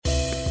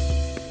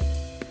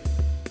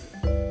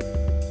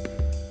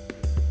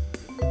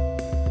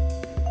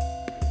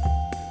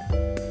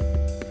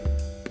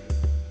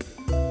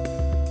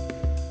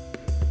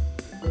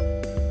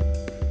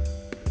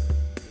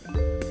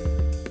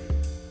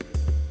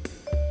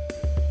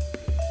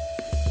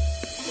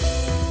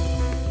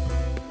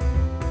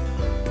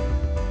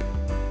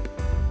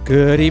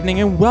Good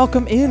evening and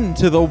welcome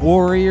into the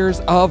Warriors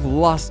of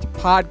Lust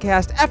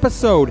podcast,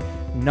 episode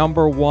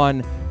number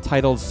 1,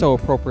 titled so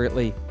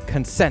appropriately,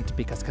 Consent,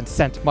 because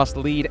consent must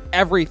lead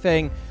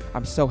everything.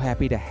 I'm so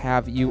happy to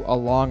have you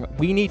along.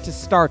 We need to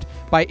start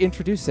by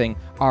introducing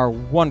our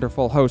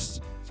wonderful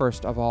hosts.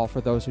 First of all,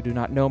 for those who do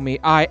not know me,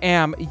 I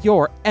am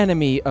your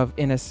enemy of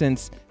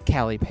innocence,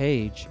 Callie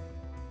Page.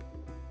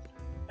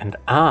 And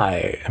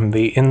I am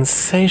the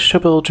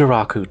insatiable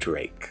Jiraku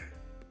Drake.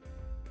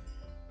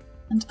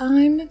 And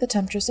I'm the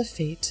Temptress of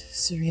Fate,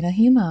 Serena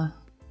Hema.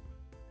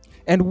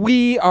 And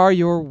we are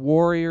your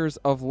Warriors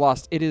of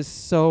Lust. It is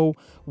so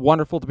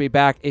wonderful to be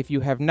back. If you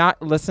have not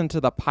listened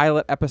to the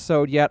pilot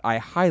episode yet, I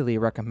highly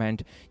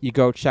recommend you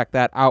go check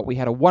that out. We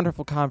had a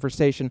wonderful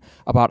conversation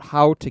about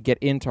how to get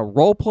into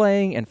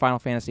role-playing in Final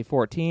Fantasy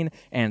XIV,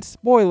 and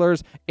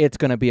spoilers, it's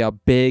going to be a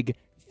big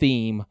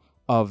theme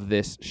of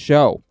this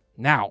show.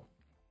 Now,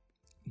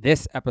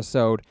 this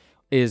episode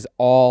is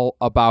all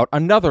about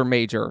another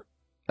major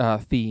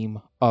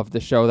theme of the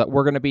show that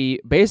we're going to be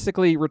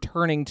basically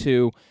returning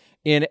to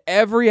in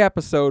every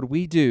episode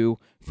we do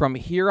from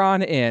here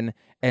on in,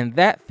 and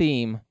that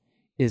theme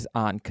is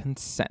on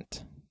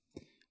consent.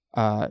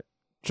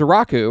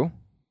 Jiraku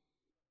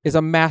is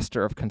a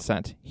master of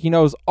consent. He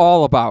knows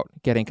all about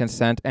getting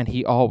consent, and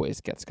he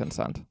always gets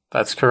consent.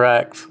 That's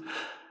correct.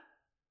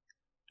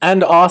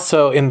 And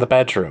also in the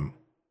bedroom.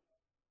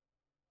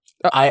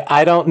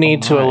 I don't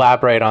need to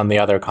elaborate on the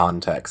other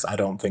context. I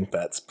don't think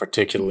that's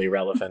particularly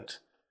relevant.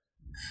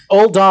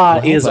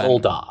 Ul'dah is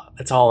Ul'dah.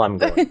 That's all I'm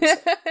going to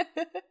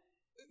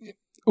say.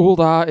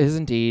 Ul'dah is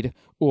indeed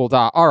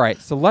Ul'dah. All right,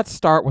 so let's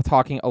start with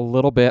talking a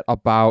little bit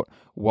about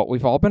what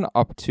we've all been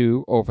up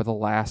to over the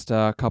last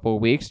couple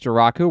of weeks.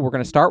 Jiraku, we're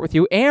going to start with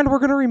you, and we're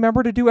going to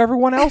remember to do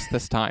everyone else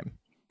this time.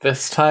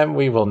 This time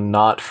we will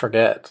not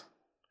forget.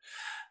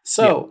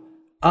 So,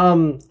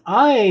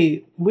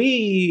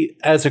 we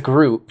as a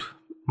group,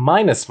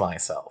 minus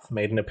myself,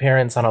 made an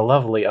appearance on a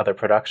lovely other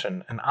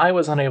production, and I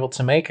was unable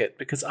to make it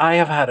because I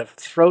have had a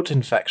throat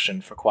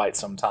infection for quite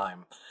some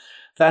time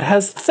that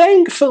has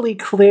thankfully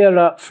cleared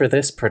up for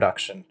this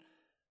production.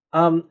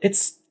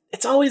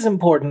 It's always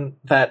important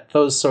that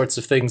those sorts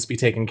of things be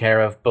taken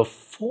care of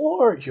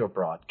before you're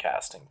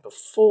broadcasting,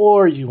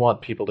 before you want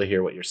people to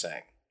hear what you're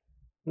saying.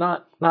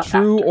 Not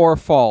True after. or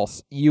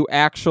false, you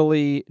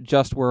actually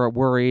just were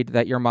worried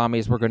that your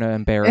mommies were going to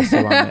embarrass you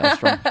on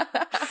Maelstrom.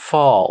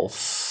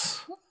 False.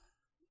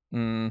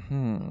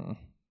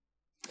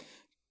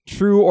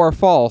 True or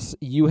false,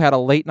 you had a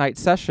late night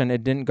session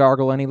and didn't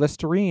gargle any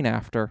Listerine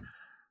after.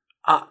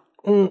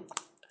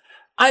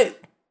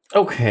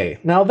 Okay,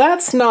 now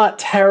that's not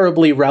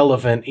terribly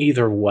relevant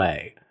either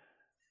way.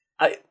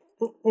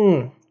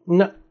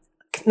 No.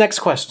 Next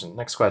question.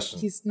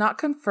 He's not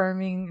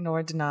confirming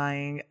nor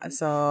denying,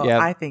 so Yeah.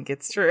 I think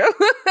it's true.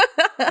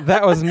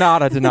 That was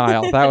not a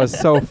denial. That was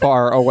so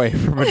far away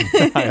from a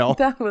denial.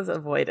 That was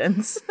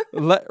avoidance.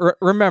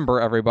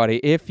 Remember, everybody,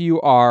 if you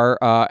are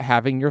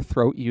having your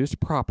throat used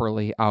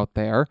properly out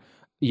there,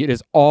 it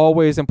is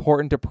always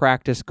important to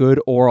practice good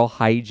oral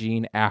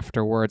hygiene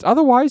afterwards.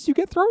 Otherwise, you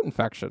get throat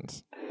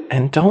infections.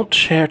 And don't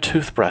share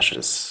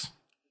toothbrushes.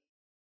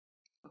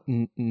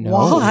 No.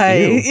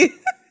 Why? Ew.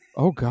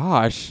 Oh,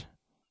 gosh.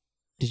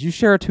 Did you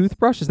share a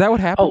toothbrush? Is that what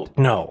happened?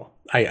 Oh, no.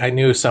 I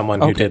knew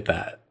someone who did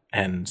that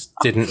and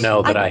didn't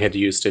know that I had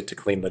used it to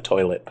clean the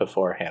toilet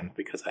beforehand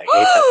because I hate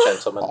that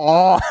gentleman.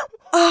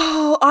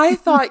 Oh, I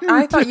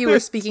thought you were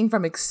speaking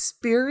from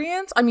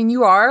experience. I mean,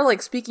 you are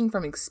like speaking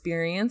from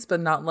experience, but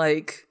not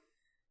like,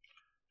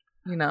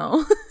 you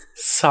know.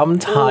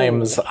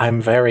 Sometimes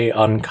I'm very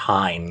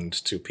unkind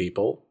to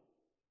people.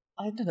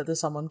 I did it to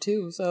someone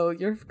too, so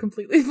you're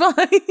completely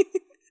fine.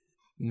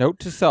 Note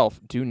to self,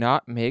 do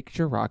not make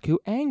Jiraku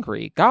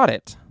angry. Got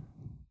it.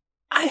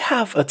 I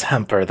have a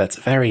temper that's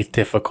very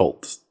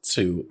difficult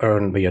to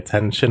earn the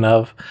attention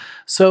of,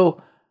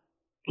 so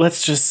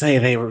let's just say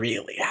they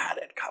really had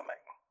it coming.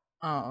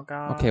 Oh,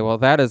 God. Okay, well,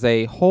 that is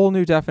a whole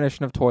new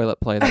definition of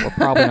toilet play that we're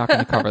probably not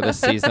going to cover this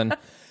season.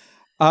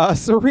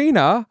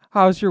 Serena,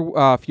 how's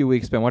your few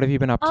weeks been? What have you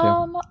been up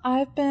to?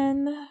 I've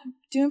been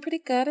doing pretty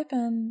good. I've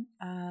been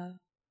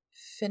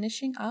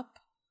finishing up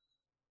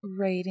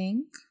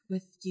raiding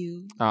with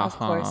you, of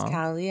course,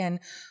 Callie, and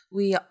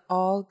we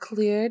all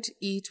cleared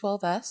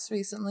E12S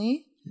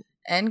recently,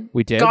 and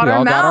We did. got We our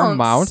all got our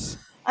mounts.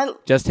 mounts.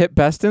 Just hit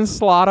best in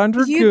slot on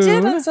Dragoon. You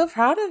did. I'm so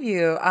proud of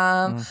you.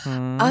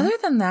 Mhm. Other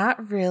than that,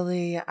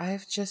 really,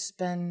 I've just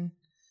been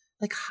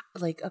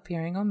like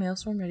appearing on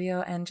Maelstrom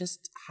Radio and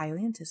just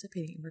highly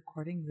anticipating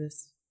recording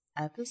this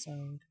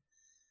episode.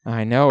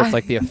 I know. It's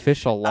like the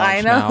official launch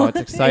I know. now. It's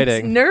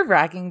exciting. It's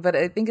nerve-wracking, but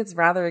I think it's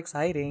rather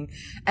exciting.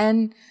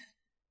 And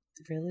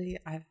really,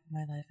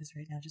 my life has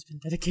right now just been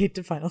dedicated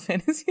to Final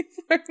Fantasy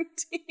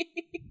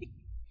XIV.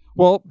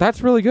 Well,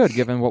 that's really good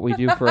given what we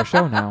do for a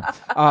show now.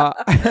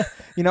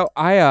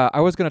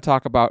 I was going to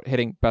talk about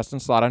hitting best in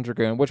slot on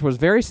Dragoon, which was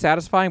very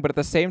satisfying, but at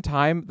the same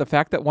time, the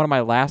fact that one of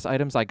my last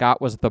items I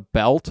got was the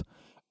belt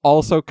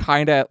also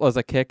kind of was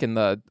a kick in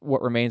the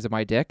what remains of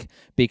my dick,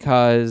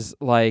 because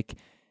like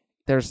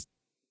there's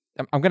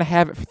I'm going to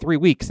have it for 3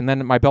 weeks, and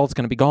then my belt's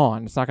going to be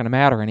gone. It's not going to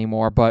matter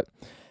anymore, but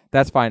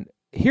that's fine.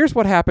 Here's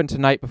what happened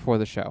tonight before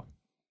the show.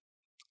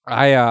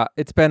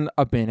 It's been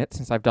a minute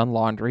since I've done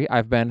laundry.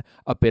 I've been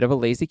a bit of a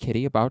lazy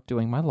kitty about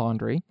doing my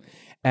laundry.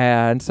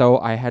 And so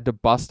I had to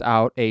bust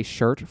out a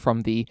shirt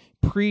from the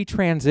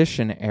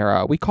pre-transition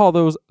era. We call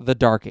those the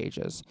Dark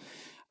Ages.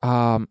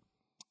 And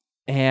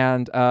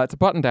it's a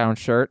button-down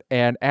shirt.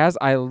 And as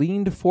I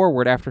leaned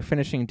forward after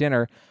finishing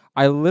dinner,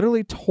 I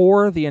literally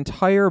tore the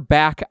entire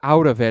back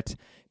out of it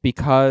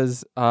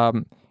because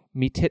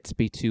me tits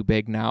be too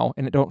big now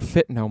and it don't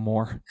fit no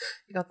more.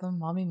 You got the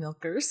mommy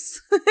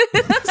milkers.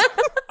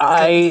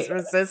 I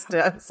resist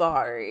it. I'm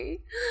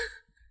sorry.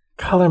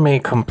 Color me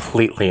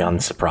completely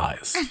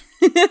unsurprised.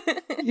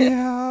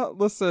 Yeah,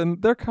 listen,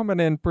 they're coming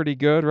in pretty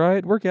good,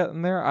 right? We're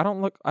getting there. I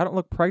don't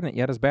look pregnant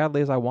yet as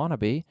badly as I want to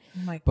be.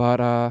 But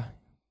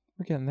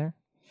we're getting there.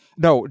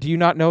 No, do you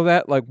not know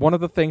that? Like, one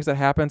of the things that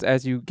happens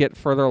as you get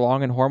further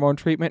along in hormone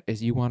treatment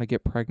is you want to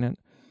get pregnant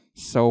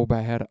so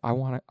bad. I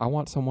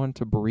want someone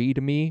to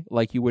breed me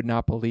like you would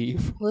not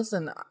believe.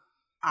 Listen,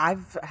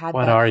 I've had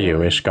What are you,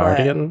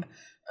 Ishgardian?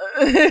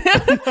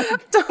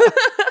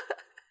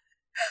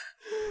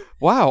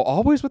 Wow,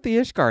 always with the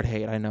Ishgard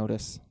hate, I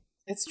notice.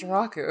 It's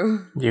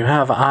Draku. You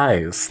have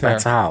eyes. Fair.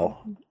 That's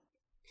how.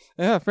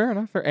 Yeah, fair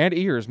enough. And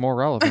ears, more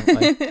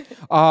relevantly.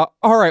 All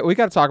right, we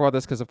got to talk about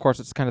this because, of course,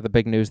 it's kind of the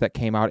big news that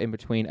came out in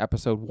between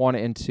episode 1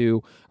 and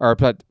 2,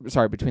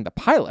 between the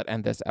pilot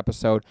and this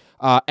episode.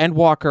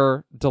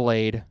 Endwalker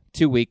delayed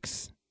 2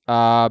 weeks.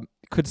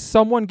 Could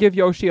someone give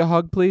Yoshi a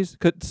hug, please?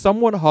 Could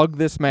someone hug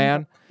this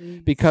man?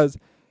 Because,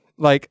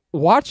 like,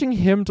 watching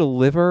him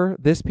deliver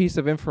this piece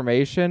of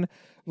information,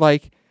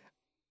 listen,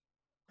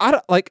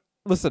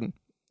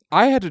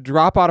 I had to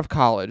drop out of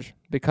college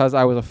because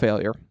I was a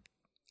failure.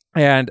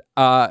 And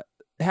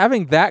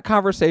having that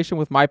conversation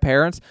with my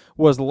parents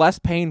was less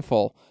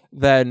painful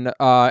than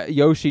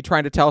Yoshi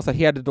trying to tell us that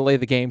he had to delay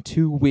the game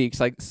 2 weeks.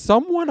 Like,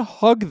 someone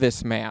hug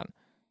this man.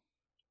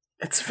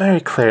 It's very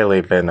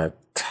clearly been a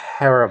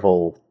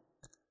terrible,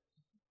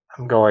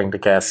 I'm going to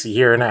guess,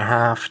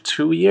 1.5,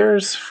 2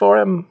 years for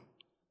him.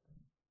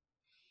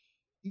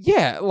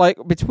 Yeah, like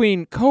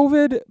between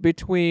COVID,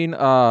 between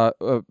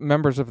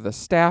members of the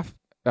staff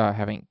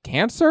having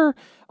cancer,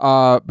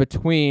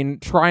 between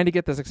trying to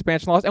get this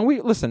expansion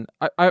launched. And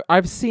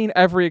I've seen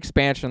every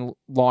expansion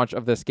launch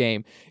of this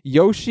game.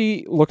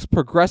 Yoshi looks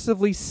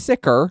progressively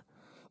sicker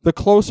the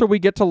closer we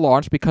get to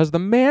launch because the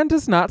man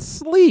does not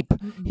sleep.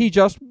 Mm-hmm. He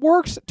just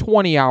works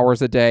 20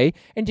 hours a day,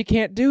 and you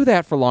can't do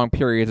that for long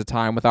periods of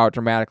time without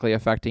dramatically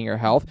affecting your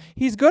health.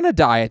 He's going to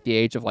die at the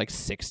age of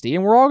 60,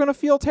 and we're all going to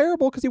feel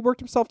terrible because he worked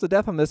himself to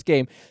death on this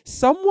game.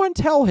 Someone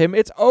tell him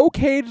it's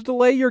okay to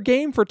delay your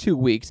game for 2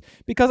 weeks,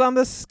 because on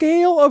the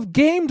scale of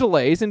game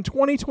delays in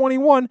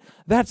 2021,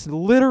 that's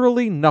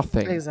literally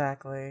nothing.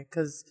 Exactly,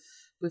 because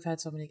we've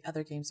had so many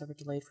other games that were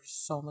delayed for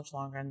so much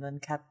longer and then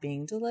kept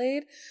being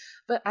delayed.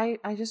 But I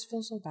just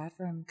feel so bad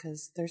for him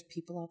because there's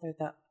people out there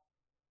that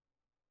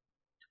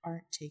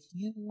aren't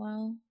taking it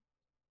well.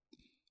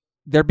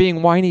 They're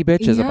being whiny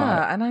bitches about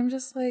it. Yeah, and I'm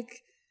just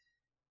like,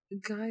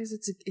 guys,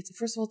 it's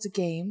first of all, it's a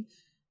game.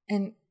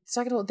 And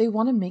second of all, they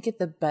want to make it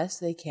the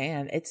best they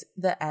can. It's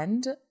the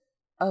end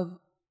of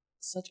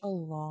such a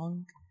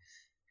long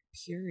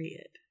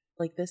period.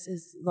 Like, this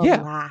is the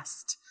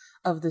last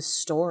of the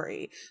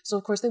story. So,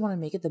 of course, they want to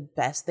make it the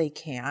best they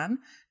can.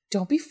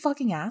 Don't be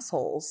fucking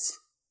assholes.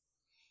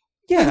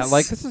 Yeah,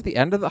 this is the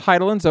end of the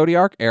Hydaelyn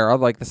Zodiark era.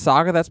 Like, the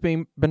saga that's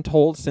been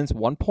told since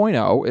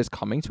 1.0 is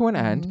coming to an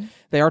end. Mm-hmm.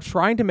 They are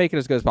trying to make it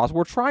as good as possible.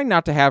 We're trying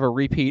not to have a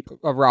repeat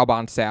of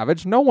Raubahn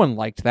Savage. No one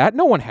liked that.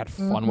 No one had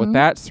fun with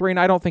that.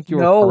 Serena, I don't think you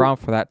were around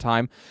for that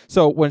time.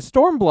 So when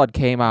Stormblood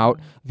came out,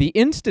 the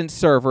instant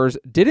servers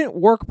didn't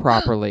work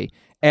properly.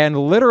 And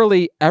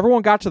literally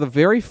everyone got to the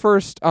very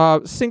first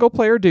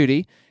single-player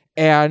duty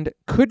and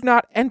could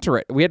not enter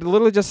it. We had to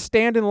literally just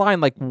stand in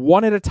line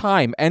one at a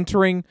time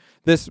entering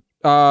this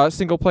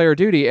single-player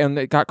duty, and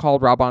it got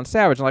called Raubahn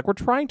Savage. And we're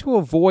trying to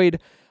avoid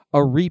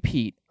a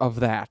repeat of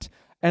that.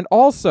 And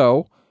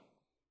also,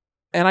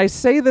 and I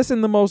say this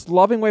in the most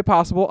loving way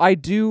possible, I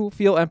do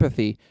feel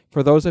empathy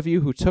for those of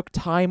you who took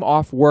time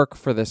off work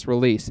for this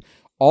release.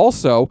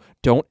 Also,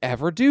 don't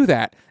ever do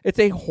that. It's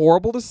a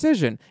horrible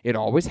decision. It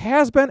always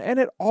has been, and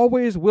it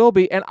always will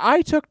be. And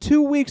I took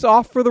 2 weeks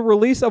off for the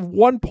release of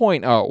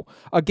 1.0,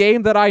 a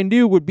game that I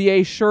knew would be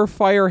a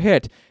surefire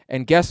hit.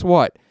 And guess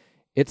what?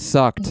 It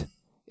sucked.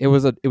 It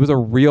was a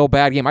real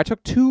bad game. I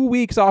took 2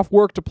 weeks off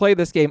work to play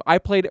this game. I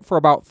played it for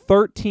about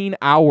 13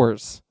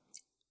 hours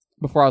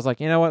before I was like,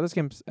 you know what? This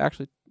game's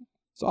actually,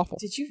 it's awful.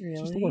 Did you really?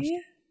 It's just the worst.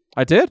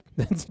 I did.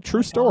 It's a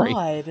true story.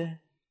 God.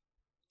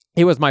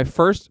 It was my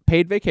first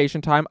paid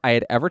vacation time I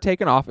had ever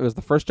taken off. It was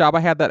the first job I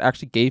had that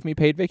actually gave me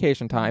paid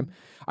vacation time.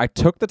 I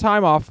took the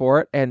time off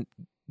for it, and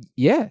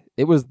yeah,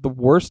 it was the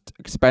worst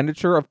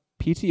expenditure of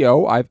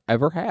PTO I've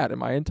ever had in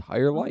my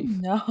entire life.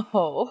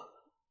 No.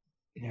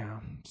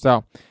 Yeah.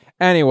 So,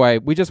 anyway,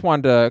 we just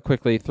wanted to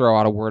quickly throw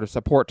out a word of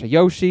support to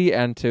Yoshi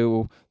and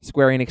to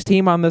Square Enix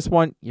team on this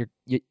one.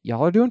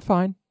 Y'all are doing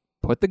fine.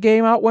 put the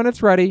game out when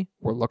it's ready.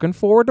 We're looking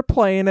forward to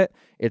playing it.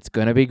 It's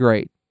going to be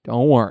great.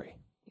 Don't worry.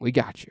 We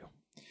got you.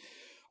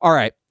 All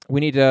right. We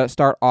need to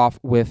start off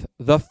with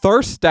the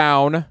Thirst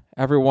Down,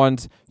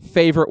 everyone's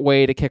favorite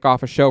way to kick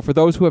off a show. For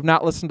those who have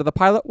not listened to the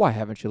pilot, why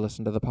haven't you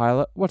listened to the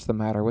pilot? What's the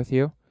matter with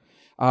you?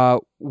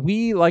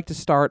 We like to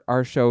start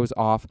our shows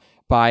off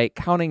by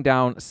counting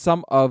down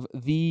some of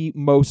the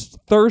most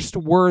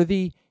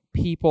thirst-worthy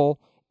people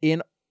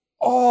in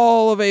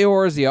all of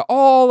Eorzea,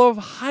 all of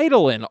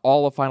Hydaelyn,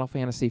 all of Final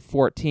Fantasy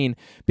XIV,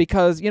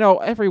 because,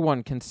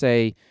 everyone can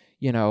say,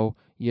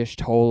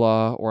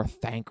 Y'shtola or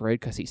Thancred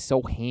because he's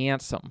so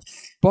handsome.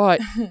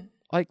 But,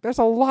 there's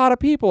a lot of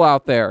people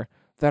out there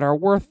that are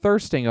worth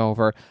thirsting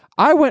over.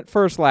 I went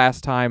first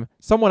last time.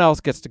 Someone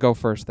else gets to go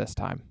first this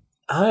time.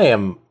 I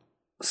am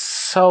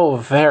so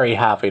very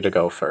happy to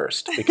go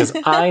first because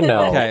I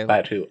know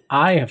that who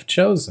I have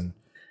chosen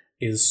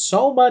is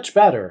so much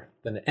better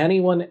than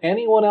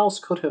anyone else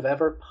could have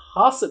ever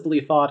possibly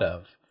thought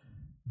of,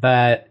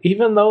 that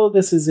even though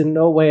this is in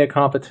no way a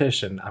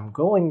competition, I'm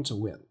going to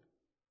win.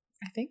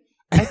 I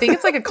think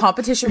it's like a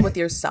competition with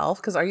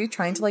yourself, because are you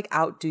trying to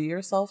outdo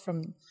yourself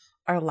from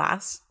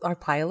our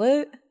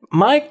pilot?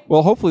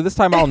 Well, hopefully this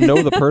time I'll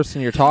know the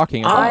person you're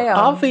talking about.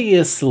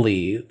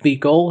 Obviously, the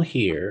goal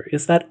here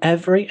is that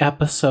every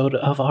episode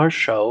of our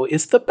show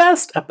is the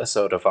best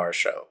episode of our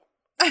show.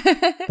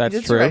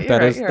 That's true. Right,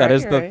 that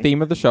is the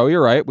theme of the show.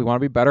 You're right. We want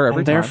to be better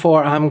every time.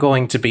 Therefore, I'm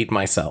going to beat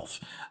myself.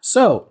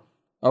 So,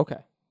 okay.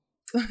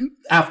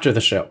 After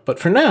the show. But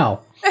for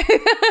now,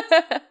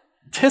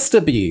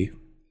 Tista B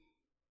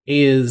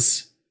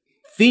is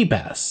the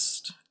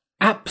best,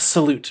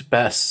 absolute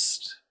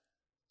best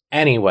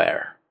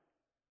anywhere.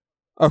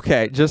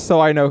 Okay, just so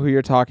I know who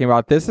you're talking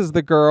about, this is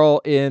the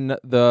girl in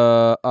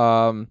the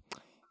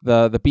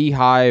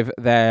beehive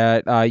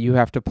that you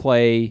have to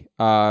play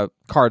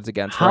cards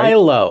against, right?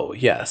 Hylo,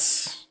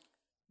 yes.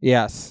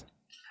 Yes.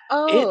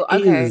 Oh,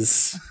 it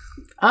is.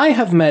 I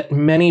have met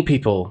many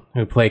people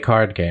who play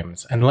card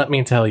games, and let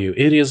me tell you,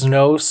 it is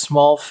no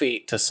small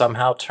feat to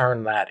somehow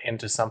turn that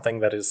into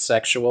something that is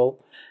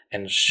sexual,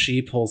 and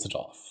she pulls it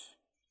off.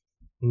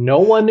 No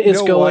one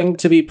is going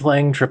to be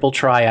playing Triple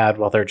Triad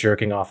while they're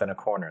jerking off in a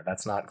corner.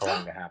 That's not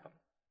going to happen.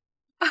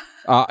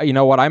 You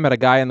know what? I met a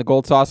guy in the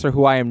Gold Saucer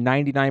who I am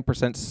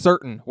 99%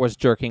 certain was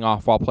jerking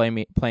off while playing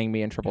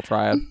me in Triple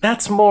Triad.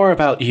 That's more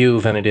about you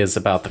than it is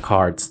about the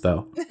cards,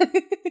 though.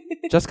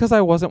 Just because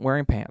I wasn't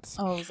wearing pants.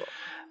 Oh.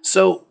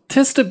 So,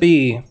 Tista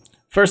B,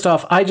 first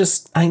off, I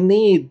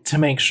need to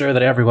make sure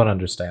that everyone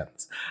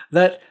understands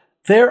that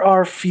there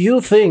are few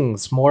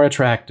things more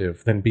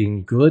attractive than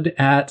being good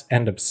at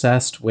and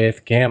obsessed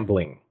with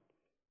gambling.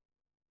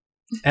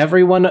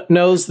 Everyone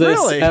knows this.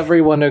 Really?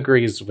 Everyone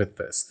agrees with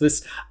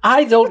this.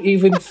 I don't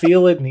even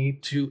feel a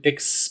need to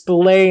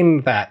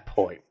explain that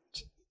point.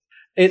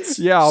 It's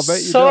I'll bet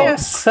you so don't.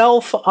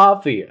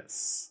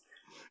 self-obvious.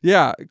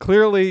 Yeah,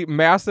 clearly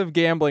massive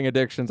gambling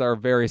addictions are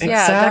very sad.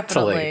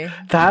 Exactly.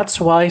 Definitely. That's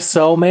why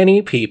so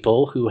many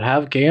people who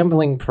have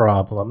gambling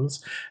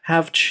problems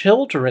have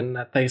children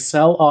that they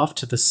sell off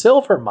to the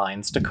silver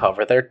mines to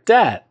cover their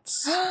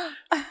debts.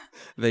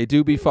 They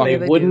do be fucking.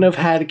 They wouldn't have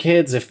had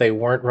kids if they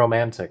weren't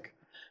romantic.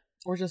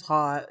 Or just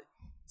hot.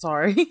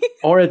 Sorry.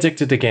 Or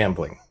addicted to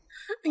gambling.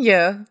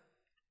 Yeah.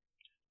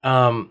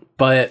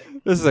 But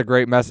This is a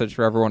great message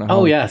for everyone at home.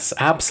 oh yes,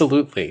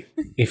 absolutely.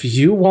 If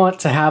you want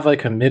to have a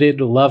committed,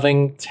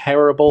 loving,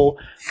 terrible,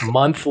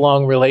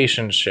 month-long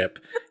relationship,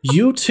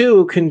 you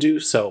too can do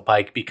so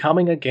by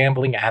becoming a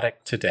gambling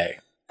addict today.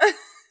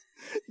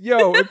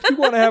 Yo, if you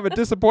want to have a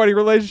disappointing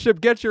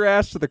relationship, get your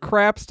ass to the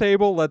craps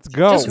table. Let's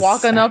go. Just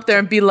walk on up there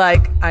and be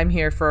like, I'm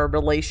here for a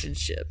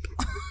relationship.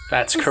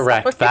 That's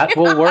correct. That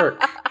will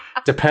work.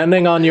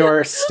 Depending on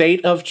your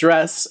state of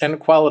dress and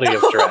quality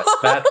of dress,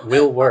 that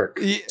will work.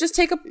 Just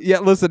take a... Yeah,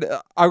 listen,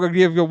 I'm going to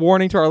give you a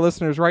warning to our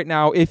listeners right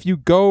now. If you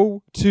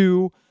go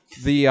to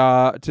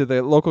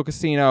the local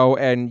casino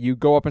and you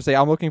go up and say,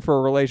 I'm looking for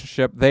a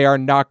relationship, they are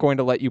not going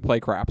to let you play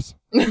craps.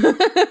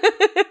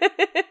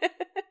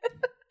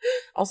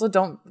 Also,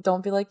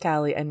 don't be like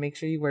Callie and make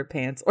sure you wear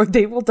pants, or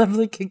they will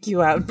definitely kick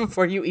you out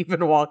before you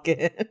even walk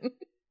in.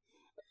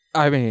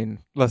 I mean,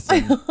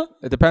 listen,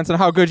 it depends on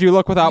how good you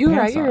look without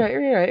pants on.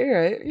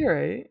 You're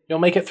right. You'll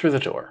make it through the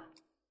door.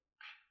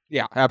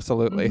 Yeah,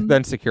 absolutely. Mm-hmm.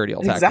 Then security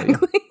will tackle you.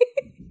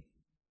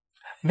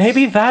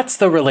 Maybe that's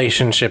the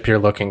relationship you're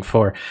looking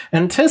for.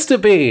 And Tista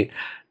B,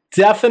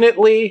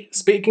 definitely,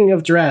 speaking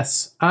of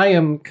dress, I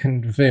am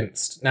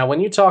convinced. Now,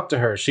 when you talk to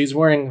her, she's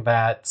wearing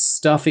that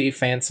stuffy,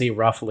 fancy,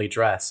 ruffly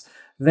dress.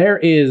 There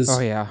is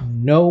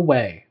no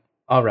way.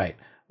 All right.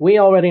 We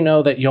already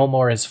know that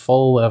Yulmore is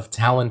full of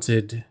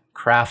talented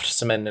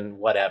craftsmen and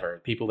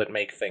whatever, people that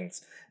make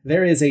things.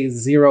 There is a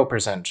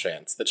 0%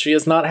 chance that she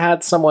has not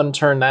had someone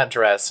turn that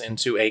dress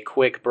into a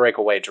quick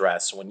breakaway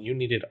dress when you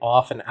need it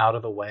off and out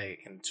of the way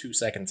in 2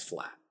 seconds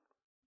flat.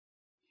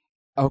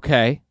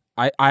 Okay.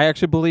 I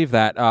actually believe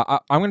that. I'm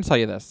going to tell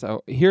you this.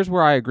 So here's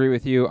where I agree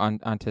with you on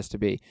Tista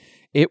B.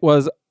 It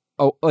was,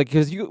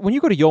 because when you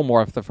go to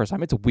Yulmore for the first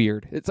time, it's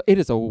weird. It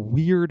is a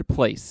weird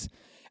place.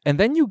 And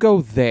then you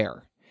go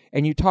there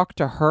and you talk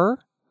to her,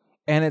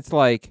 and it's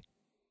like,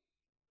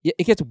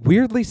 it gets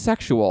weirdly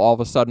sexual all of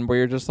a sudden, where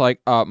you're just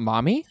like,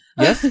 mommy,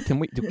 yes, can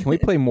we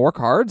play more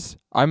cards?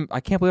 I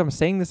can't believe I'm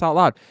saying this out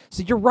loud.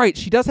 So you're right.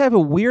 She does have a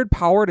weird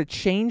power to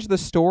change the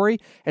story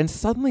and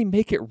suddenly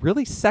make it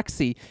really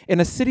sexy in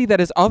a city that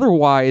is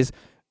otherwise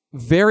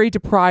very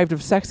deprived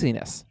of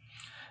sexiness.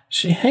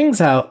 She hangs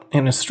out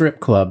in a strip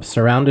club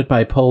surrounded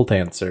by pole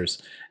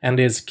dancers and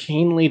is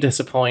keenly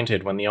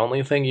disappointed when the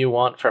only thing you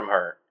want from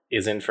her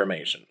is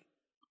information.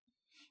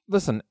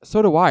 Listen,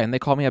 so do I, and they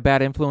call me a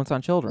bad influence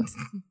on children.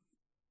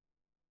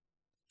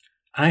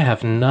 I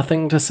have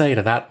nothing to say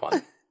to that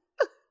one.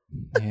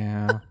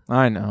 Yeah,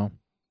 I know.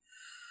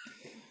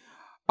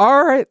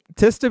 All right,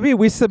 tis to be.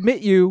 We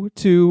submit you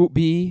to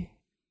be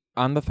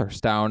on the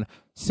Thirst Down.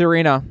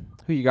 Serena,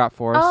 who you got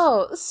for us?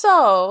 Oh,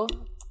 so,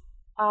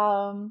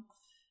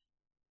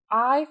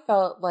 I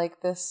felt like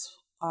this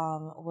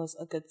was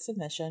a good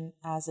submission,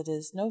 as it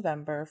is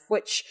November,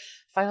 which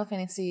Final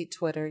Fantasy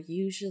Twitter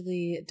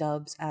usually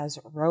dubs as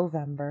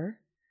Rovember,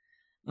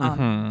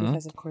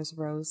 because of course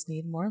Rose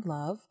need more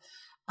love.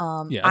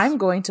 Yes. I'm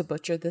going to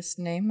butcher this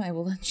name. I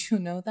will let you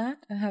know that.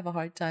 I have a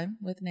hard time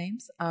with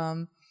names.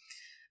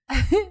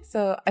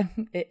 So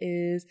it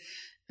is.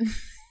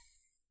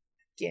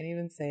 Can't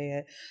even say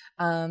it.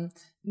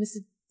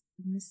 Mrs.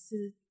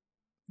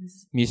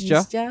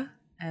 Misja,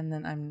 and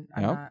then I'm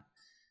not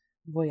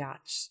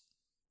Voyage.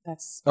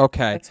 That's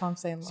okay. That's how I'm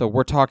saying. So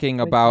we're talking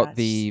about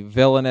the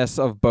villainess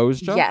of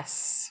Bozja?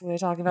 Yes, we're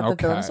talking about the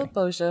villainess of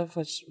Bozja,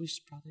 which we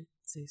should probably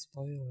say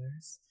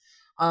spoilers.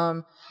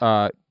 We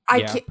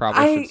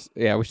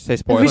should say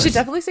spoilers. We should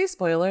definitely say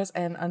spoilers.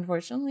 And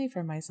unfortunately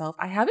for myself,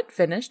 I haven't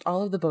finished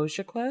all of the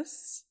Bozja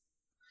quests.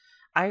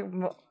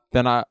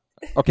 Then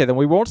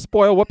we won't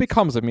spoil what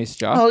becomes of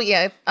Misja. Oh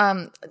yeah.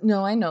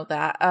 No, I know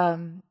that.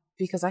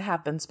 Because I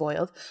have been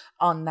spoiled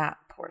on that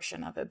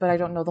portion of it, but I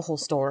don't know the whole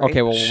story.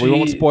 Okay, well, we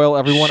won't spoil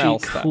everyone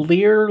else. She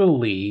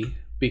clearly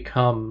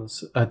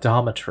becomes a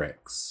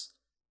dominatrix.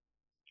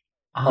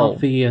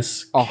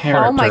 Obvious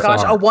character. Oh my gosh,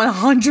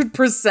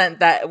 100%.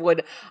 That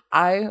would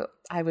I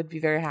would be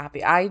very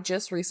happy. I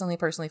just recently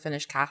personally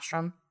finished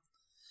Castrum.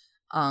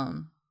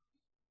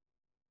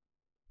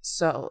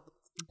 So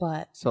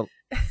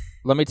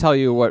let me tell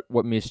you what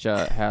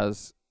Misja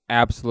has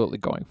absolutely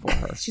going for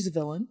her. She's a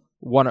villain.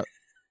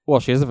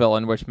 She is a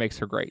villain, which makes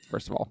her great,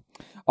 first of all.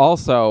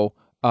 Also,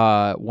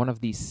 one of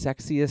the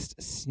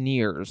sexiest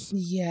sneers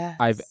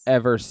I've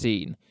ever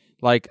seen.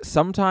 Like,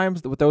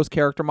 sometimes with those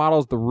character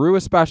models, the Rue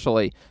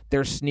especially,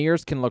 their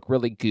sneers can look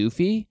really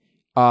goofy.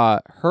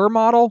 Her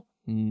model,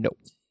 no.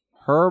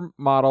 Her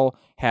model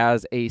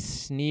has a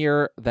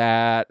sneer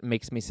that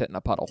makes me sit in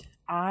a puddle.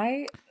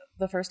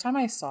 The first time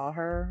I saw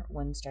her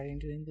when starting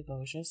doing the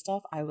Bozja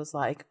stuff, I was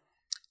like,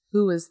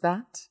 who is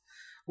that?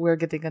 We're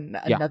getting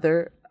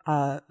another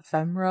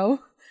Femro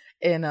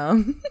in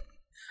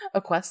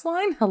a quest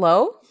line.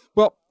 Hello?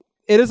 Well,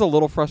 it is a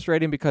little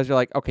frustrating because you're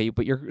like, okay,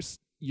 but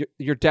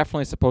you're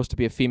definitely supposed to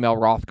be a female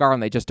Rothgar,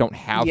 and they just don't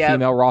have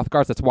female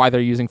Rothgars. That's why they're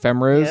using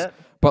Femrus. Yep.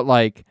 But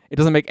like, it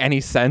doesn't make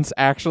any sense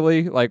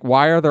actually. Like,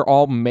 why are there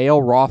all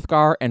male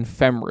Rothgar and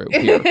Femru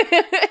here?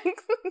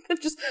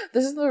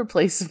 This is the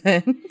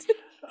replacement.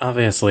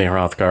 Obviously,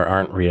 Rothgar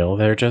aren't real.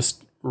 They're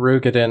just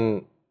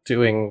Rugadin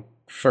doing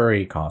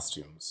furry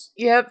costumes.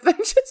 Yep, they're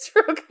just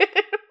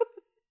Rugadin.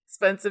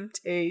 Expensive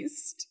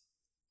taste.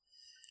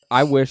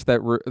 I wish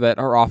that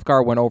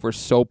Rothgar went over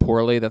so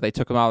poorly that they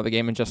took him out of the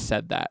game and just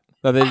said that.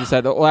 That they just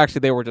said, well, actually,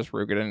 they were just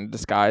Rugadin in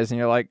disguise. And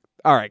you're like,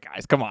 all right,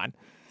 guys, come on.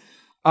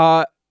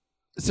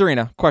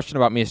 Serena, question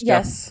about Misja.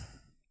 Yes.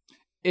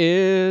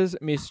 Is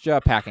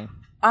Misja packing?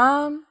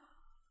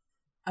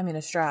 I mean,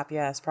 a strap,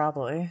 yes,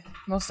 probably.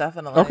 Most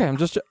definitely. Okay, I'm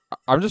just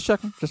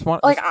checking. Just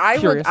want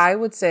I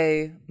would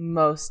say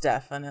most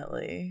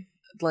definitely.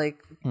 Like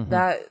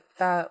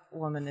that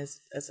woman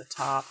is a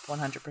top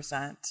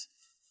 100%.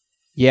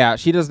 Yeah,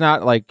 she does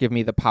not like give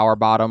me the power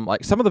bottom.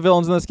 Like some of the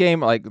villains in this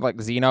game, like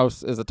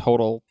Xenos is a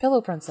total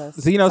pillow princess.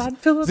 Xenos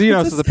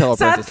is a pillow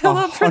princess. Sad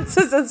pillow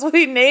princess, as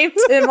we named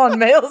him on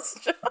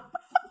Maelstrom.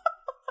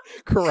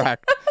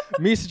 Correct.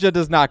 Misja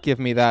does not give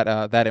me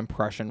that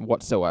impression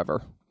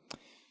whatsoever.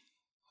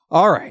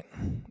 All right,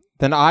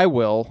 then I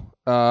will.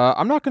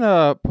 I'm not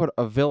gonna put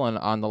a villain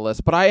on the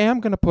list, but I am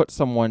gonna put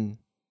someone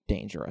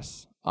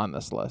dangerous on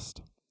this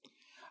list.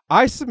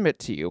 I submit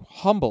to you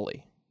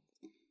humbly,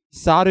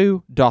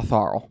 Sadu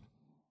Dotharl.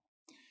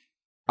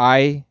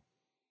 I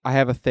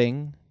have a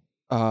thing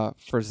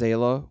for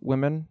Zayla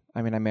women.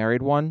 I mean, I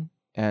married one,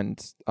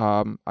 and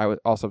I was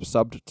also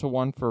subbed to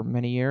one for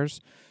many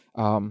years.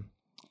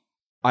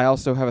 I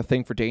also have a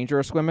thing for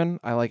dangerous women.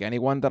 I like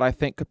anyone that I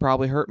think could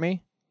probably hurt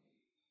me.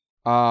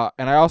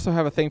 And I also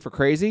have a thing for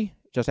crazy.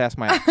 Just ask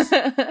my ex.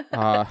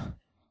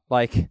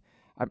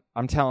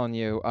 I'm telling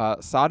you,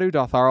 Sadu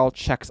Dotharl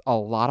checks a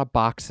lot of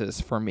boxes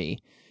for me.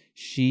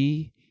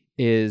 She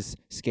is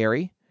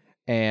scary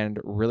and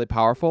really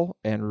powerful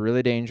and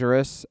really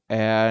dangerous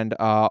and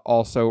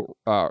also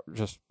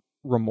just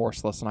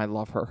remorseless, and I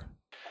love her.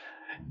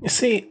 You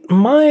see,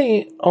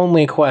 my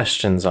only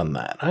questions on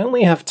that, I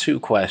only have 2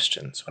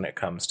 questions when it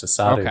comes to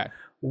Sadu. Okay.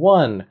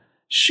 One,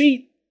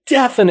 she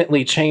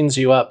definitely chains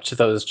you up to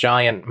those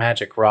giant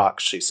magic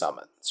rocks she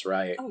summons,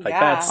 right? Oh, like yeah.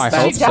 that's I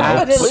that's hope so.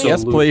 absolutely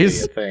Yes,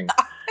 please. a thing.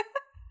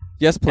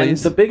 Yes,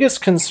 please. And the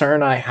biggest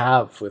concern I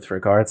have with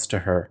regards to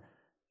her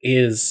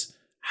is,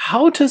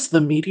 how does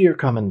the meteor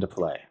come into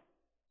play?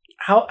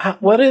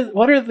 What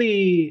are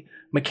the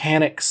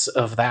mechanics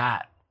of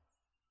that?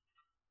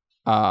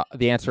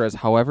 The answer is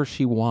however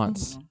she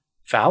wants.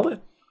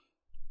 Valid.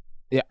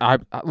 Yeah, I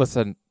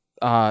listen.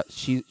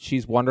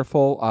 She's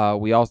wonderful.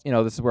 We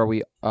also, this is where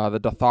we the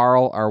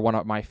Dotharl are one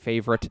of my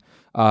favorite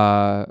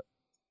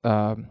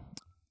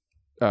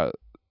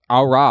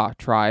Aura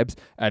tribes,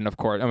 and of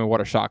course, I mean,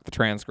 what a shock! The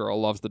trans girl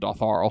loves the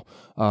Dotharl.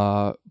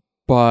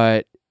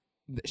 But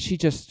she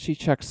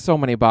checks so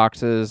many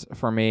boxes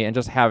for me, and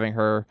just having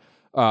her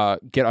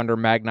get under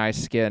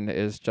Magnai's skin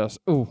is just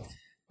oh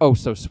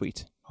so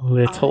sweet.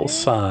 Little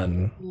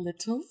son.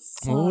 Little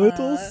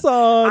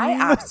son. I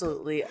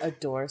absolutely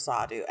adore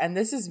Sadu. And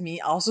this is me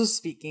also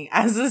speaking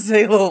as a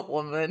single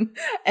woman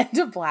and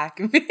a black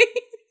mage.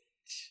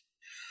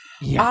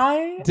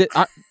 Yeah.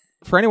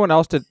 For anyone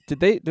else, did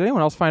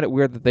anyone else find it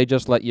weird that they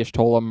just let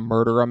Y'shtola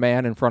murder a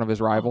man in front of his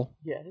rival?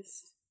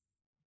 Yes.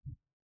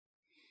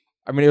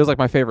 I mean, it was like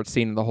my favorite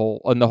scene in the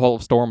whole of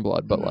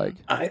Stormblood, but like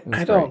I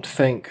don't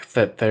think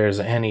that there's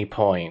any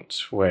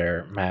point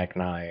where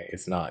Magnai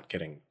is not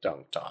getting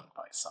dunked on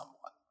by someone.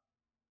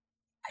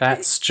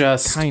 That's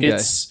just Kinda.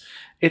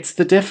 It's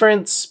the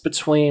difference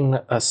between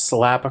a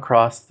slap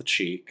across the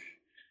cheek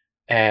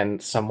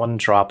and someone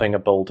dropping a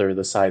boulder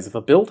the size of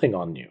a building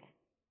on you.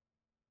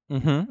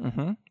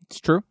 It's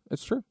true.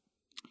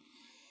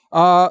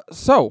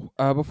 So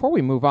before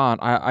we move on,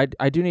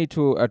 I do need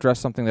to address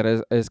something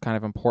that is kind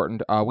of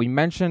important. We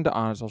mentioned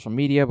on social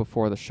media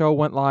before the show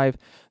went live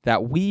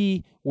that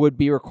we would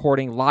be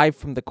recording live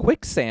from the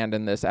quicksand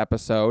in this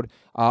episode.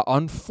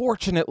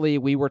 Unfortunately,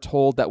 we were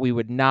told that we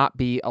would not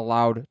be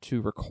allowed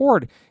to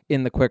record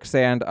in the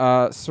quicksand.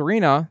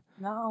 Serena,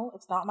 No,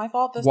 it's not my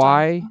fault this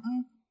why?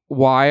 time.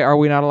 Why are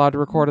we not allowed to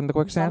record in the It's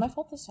not quicksand? my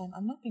fault this time.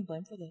 I'm not being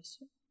blamed for this.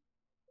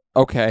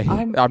 Okay,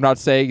 I'm not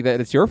saying that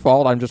it's your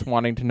fault. I'm just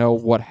wanting to know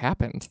what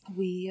happened.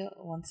 We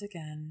once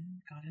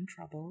again got in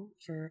trouble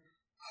for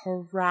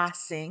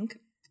harassing.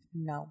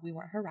 No, we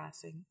weren't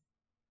harassing.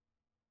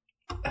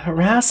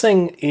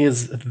 Harassing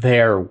is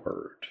their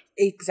word.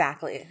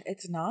 Exactly.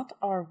 It's not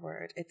our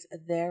word. It's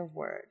their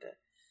word.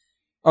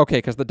 Okay,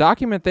 because the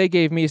document they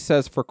gave me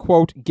says for,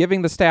 quote,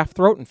 giving the staff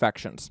throat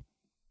infections.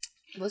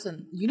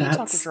 Listen, you need to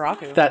talk to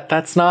Jiraku.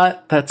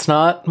 That's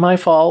not my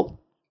fault.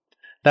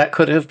 That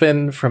could have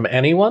been from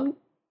anyone.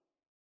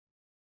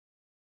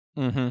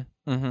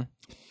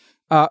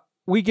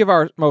 We give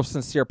our most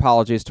sincere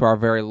apologies to our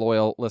very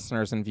loyal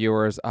listeners and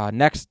viewers.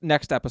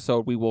 Next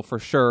episode, we will for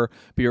sure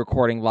be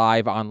recording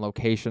live on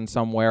location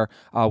somewhere.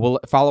 We'll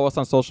follow us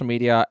on social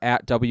media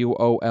at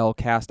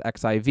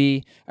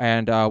WOLCastXIV,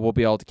 and we'll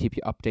be able to keep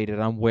you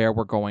updated on where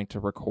we're going to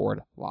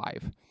record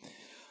live.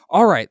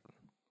 All right,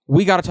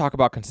 we got to talk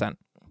about consent.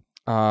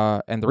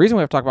 And the reason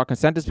we have to talk about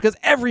consent is because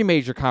every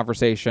major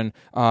conversation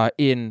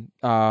in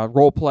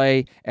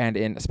roleplay and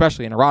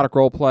especially in erotic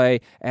roleplay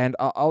and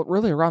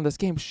really around this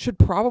game should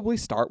probably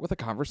start with a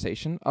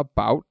conversation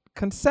about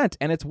consent.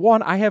 And it's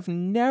one I have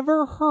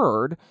never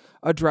heard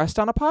addressed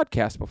on a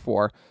podcast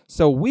before.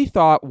 So we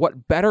thought,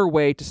 what better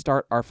way to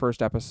start our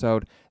first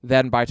episode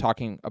than by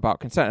talking about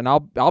consent? And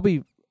I'll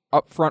be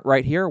up front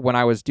right here. When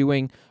I was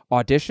doing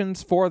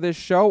auditions for this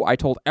show, I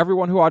told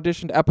everyone who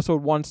auditioned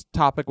episode 1's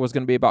topic was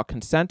going to be about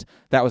consent.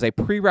 That was a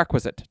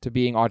prerequisite to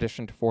being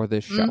auditioned for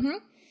this show.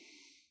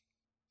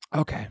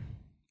 Okay.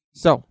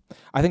 So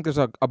I think there's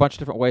a bunch of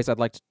different ways I'd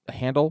like to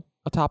handle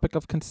a topic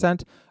of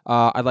consent.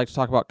 I'd like to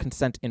talk about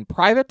consent in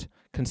private,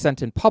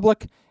 consent in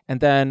public,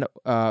 and then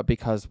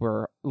because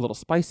we're a little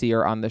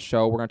spicier on this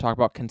show, we're going to talk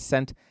about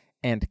consent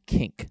and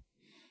kink.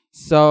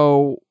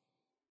 So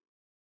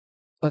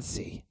let's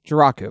see.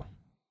 Jiraku,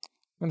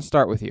 I'm going to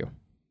start with you.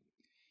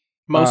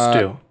 Most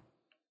do.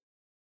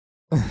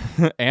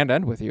 And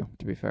end with you,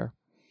 to be fair.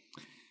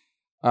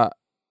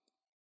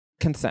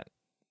 Consent.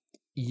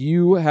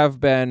 You have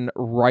been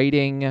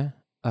writing...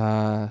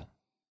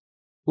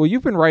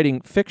 you've been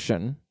writing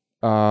fiction,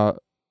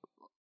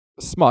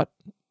 smut,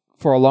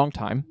 for a long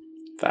time.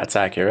 That's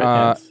accurate,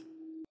 yes.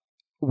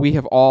 We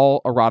have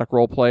all erotic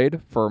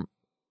role-played for,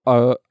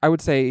 I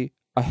would say,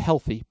 a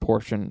healthy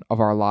portion of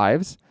our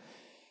lives.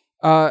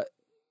 Can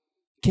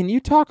you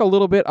talk a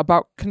little bit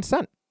about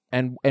consent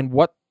and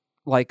what,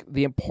 like,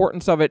 the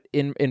importance of it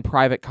in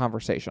private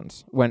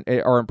conversations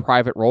or in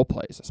private role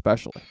plays,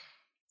 especially?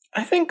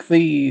 I think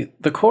the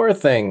core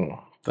thing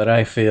that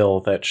I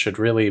feel that should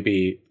really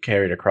be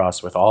carried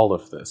across with all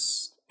of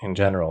this in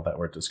general that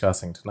we're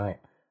discussing tonight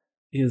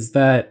is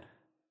that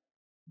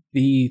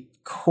the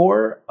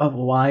core of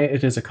why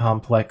it is a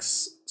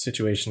complex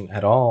situation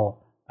at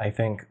all, I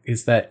think,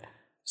 is that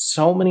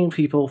so many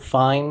people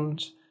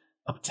find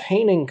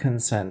obtaining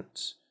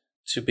consent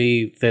to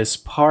be this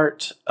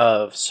part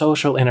of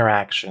social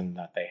interaction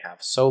that they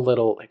have so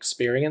little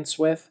experience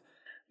with,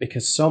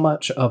 because so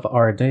much of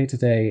our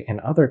day-to-day in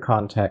other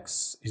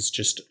contexts is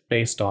just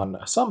based on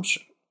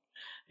assumption.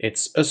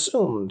 It's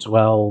assumed,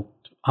 well,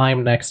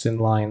 I'm next in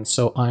line,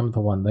 so I'm the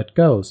one that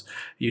goes.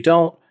 You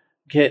don't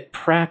get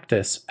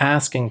practice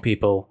asking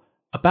people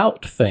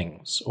about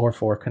things or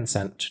for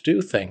consent to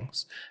do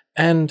things.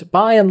 And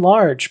by and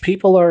large,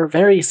 people are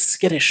very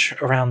skittish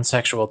around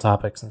sexual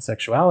topics and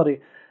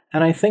sexuality.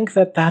 And I think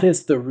that that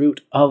is the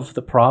root of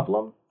the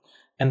problem.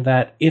 And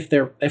that if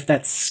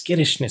that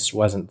skittishness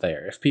wasn't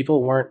there, if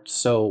people weren't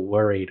so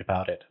worried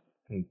about it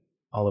and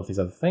all of these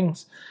other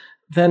things,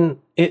 then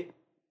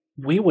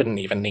we wouldn't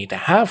even need to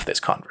have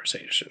this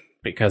conversation,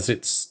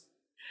 because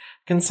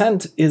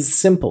consent is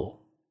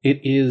simple.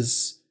 It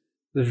is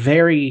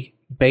very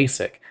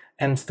basic.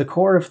 And the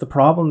core of the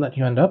problem that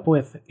you end up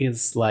with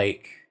is I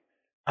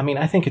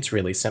think it's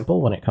really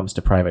simple when it comes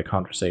to private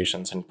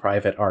conversations and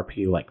private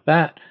RP like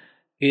that,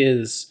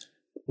 is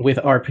with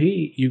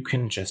RP, you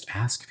can just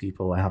ask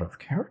people out of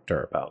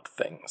character about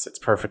things. It's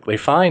perfectly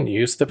fine.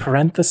 Use the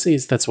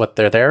parentheses. That's what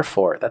they're there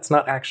for. That's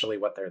not actually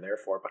what they're there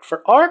for, but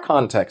for our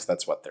context,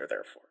 that's what they're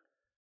there for.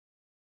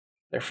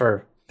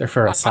 They're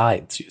for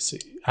asides, you see.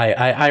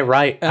 I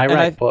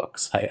write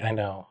books. I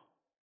know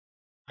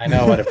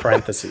what a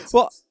parenthesis is.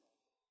 Well,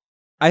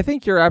 I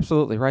think you're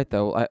absolutely right,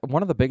 though.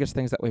 One of the biggest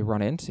things that we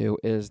run into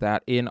is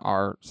that in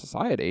our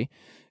society,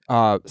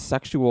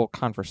 sexual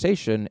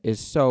conversation is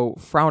so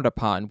frowned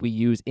upon. We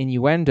use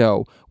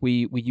innuendo.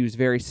 We use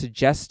very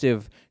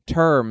suggestive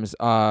terms.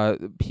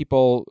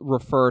 People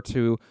refer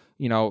to,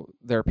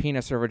 their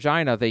penis or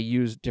vagina. They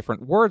use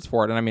different words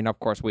for it. And I mean, of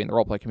course, we in the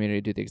roleplay community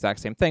do the exact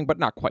same thing, but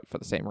not quite for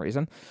the same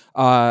reason.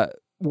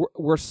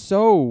 We're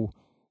so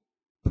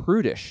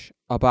prudish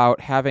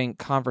about having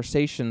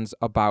conversations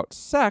about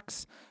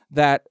sex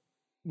that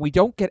we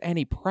don't get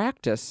any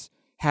practice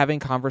having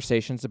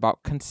conversations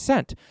about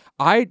consent.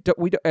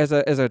 As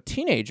a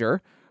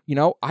teenager,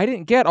 I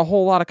didn't get a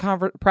whole lot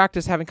of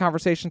practice having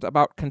conversations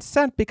about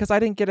consent, because I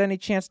didn't get any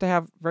chance to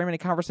have very many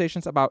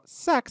conversations about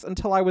sex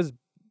until I was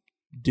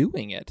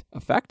doing it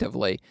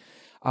effectively.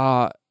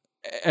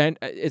 And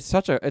it's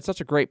such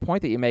a great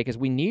point that you make, is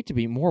we need to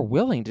be more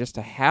willing just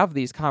to have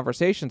these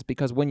conversations,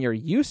 because when you're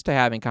used to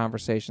having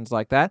conversations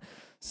like that,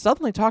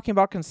 suddenly talking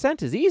about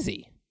consent is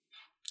easy.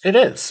 It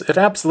is. It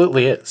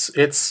absolutely is.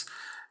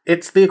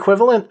 It's the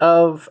equivalent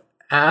of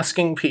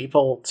asking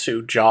people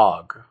to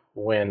jog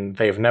when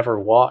they've never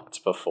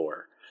walked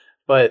before.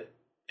 But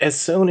as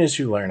soon as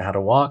you learn how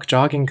to walk,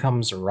 jogging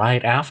comes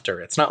right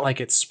after. It's not like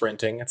it's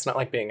sprinting. It's not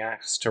like being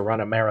asked to run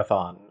a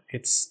marathon.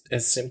 It's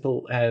as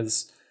simple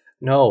as,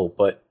 no,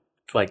 but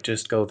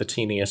just go the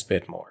teeniest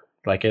bit more.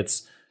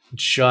 It's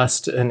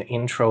just an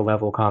intro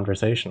level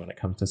conversation when it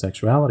comes to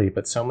sexuality,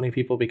 but so many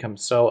people become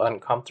so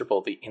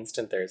uncomfortable the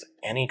instant there's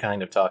any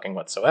kind of talking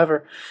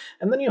whatsoever.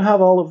 And then you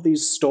have all of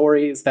these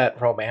stories that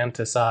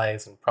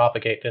romanticize and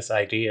propagate this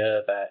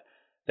idea that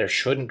there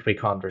shouldn't be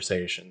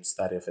conversations,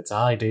 that if it's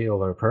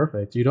ideal or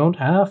perfect, you don't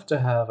have to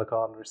have a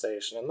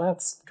conversation, and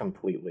that's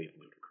completely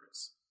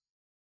ludicrous.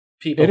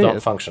 People don't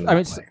function that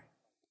way.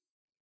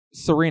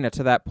 Serena,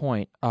 to that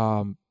point,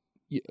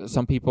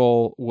 some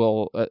people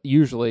will,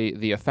 usually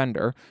the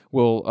offender,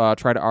 will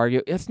try to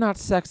argue, it's not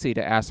sexy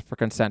to ask for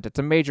consent. It's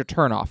a major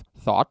turnoff.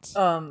 Thoughts?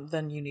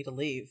 Then you need to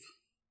leave.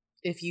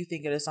 If you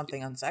think it is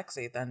something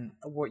unsexy, then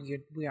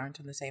we aren't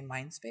in the same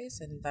mind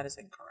space, and that is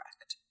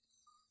incorrect.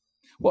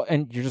 Well,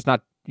 and you're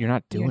not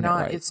doing it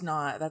right.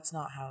 That's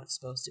not how it's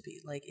supposed to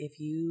be. If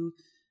you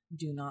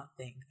do not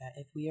think that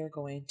if we are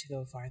going to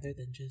go farther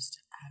than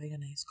just having a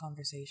nice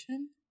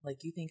conversation,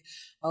 you think,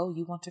 oh,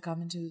 you want to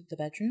come into the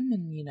bedroom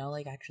and,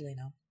 actually,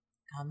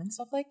 come and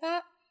stuff like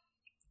that,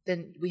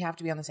 then we have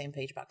to be on the same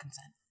page about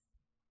consent.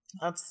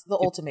 That's the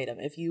ultimatum.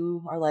 If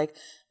you are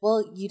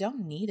well, you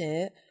don't need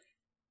it,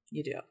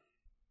 you do.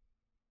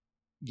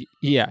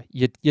 Yeah,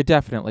 you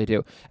definitely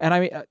do. And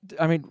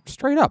I mean,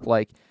 straight up,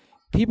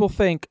 people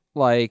think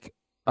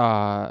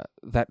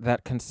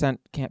that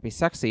consent can't be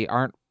sexy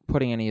aren't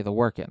putting any of the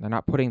work in. They're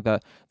not putting the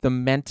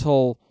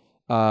mental,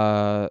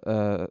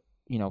 I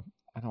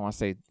don't want to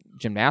say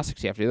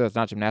gymnastics you have to do. It's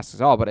not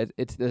gymnastics at all, but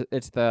it's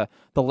the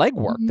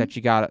legwork that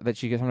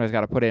you sometimes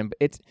got to put in. But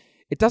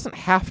it doesn't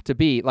have to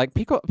be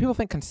people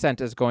think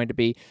consent is going to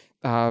be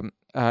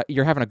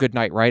you're having a good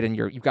night, right? And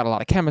you've got a lot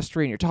of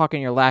chemistry, and you're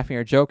talking, you're laughing,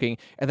 you're joking,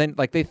 and then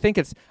they think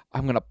it's,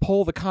 I'm gonna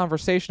pull the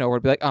conversation over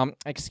and be like,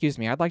 excuse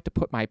me, I'd like to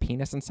put my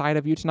penis inside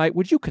of you tonight.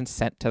 Would you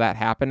consent to that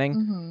happening?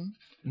 Mm-hmm.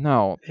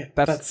 No,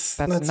 that's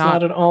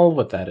not at all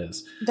what that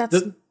is.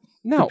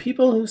 No. The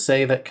people who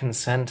say that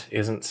consent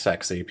isn't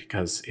sexy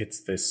because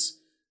it's this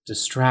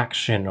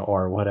distraction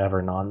or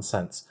whatever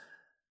nonsense,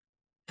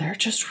 they're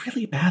just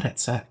really bad at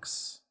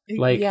sex.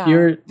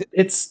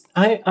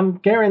 I'm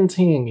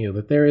guaranteeing you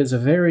that there is a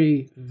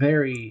very,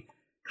 very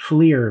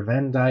clear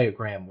Venn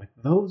diagram with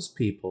those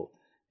people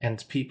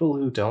and people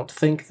who don't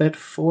think that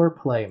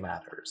foreplay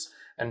matters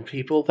and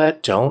people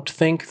that don't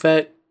think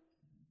that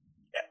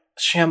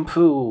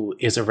shampoo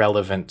is a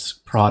relevant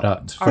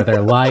product for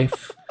their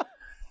life.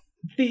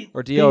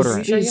 Or deodorant. Are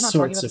you sure you're not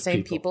talking about the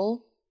same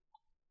people?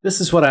 This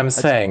is what I'm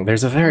saying.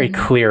 There's a very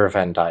clear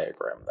Venn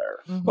diagram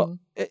there. Mm-hmm. Well,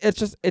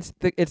 it's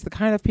the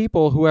kind of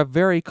people who have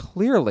very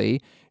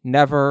clearly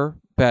never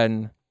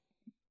been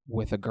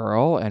with a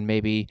girl and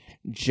maybe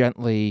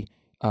gently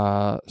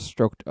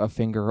stroked a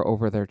finger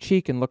over their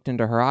cheek and looked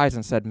into her eyes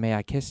and said, "May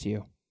I kiss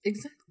you?"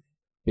 Exactly.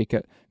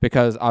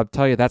 Because I'll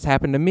tell you, that's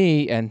happened to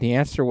me, and the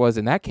answer was,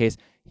 in that case,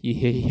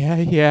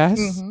 yes.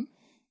 Mm-hmm.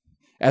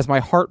 As my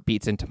heart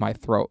beats into my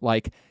throat,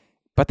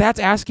 but that's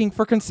asking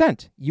for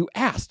consent. You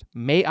asked,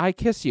 "May I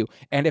kiss you?"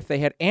 And if they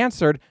had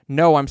answered,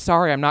 "No, I'm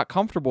sorry, I'm not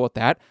comfortable with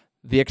that,"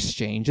 the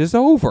exchange is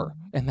over,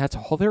 and that's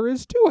all there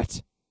is to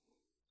it.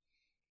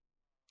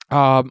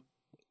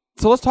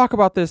 So let's talk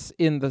about this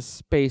in the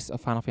space of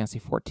Final Fantasy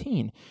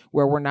XIV,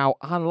 where we're now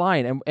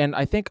online, and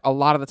I think a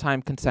lot of the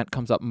time consent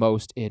comes up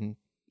most in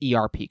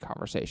ERP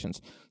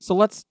conversations. So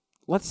let's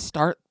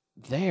start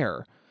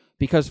there,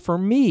 because for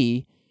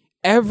me,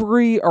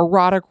 every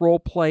erotic role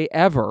play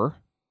ever,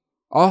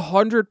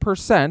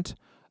 100%,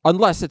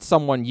 unless it's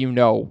someone you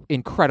know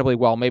incredibly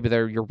well, maybe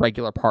they're your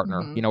regular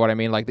partner, you know what I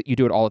mean? Like that you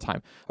do it all the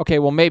time. Okay,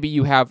 well maybe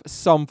you have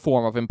some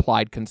form of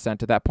implied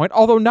consent at that point,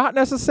 although not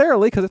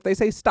necessarily, because if they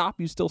say stop,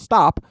 you still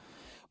stop.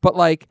 But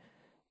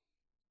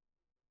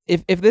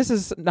if this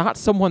is not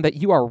someone that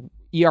you are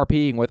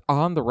ERPing with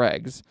on the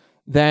regs,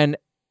 then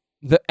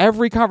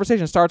every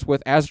conversation starts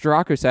with, as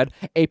Jiraku said,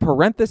 a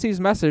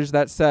parentheses message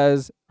that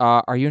says,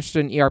 "Are you interested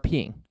in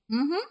ERPing?"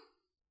 Mm-hmm.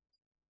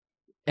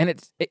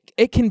 And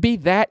it can be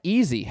that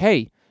easy.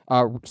 Hey,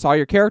 saw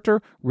your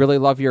character, really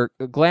love your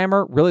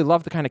glamour, really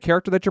love the kind of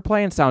character that you're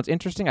playing, sounds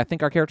interesting. I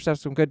think our characters have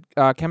some good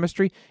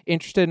chemistry.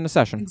 Interested in a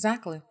session.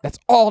 Exactly. That's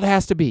all it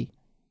has to be.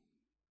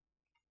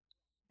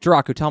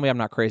 Jiraku, tell me I'm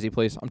not crazy,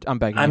 please. I'm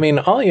begging you. I mean,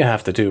 all you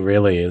have to do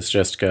really is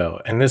just go.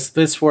 And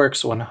this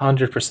works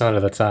 100%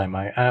 of the time,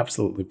 I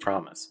absolutely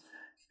promise.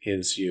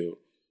 Is you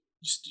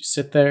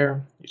sit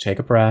there, you take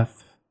a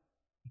breath,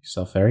 make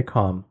yourself very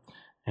calm,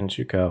 and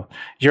you go,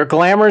 "Your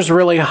glamour's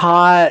really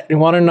hot. You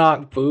want to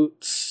knock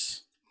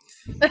boots?"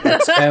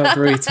 That's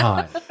every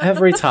time.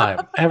 Every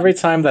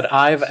time that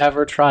I've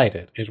ever tried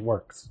it, it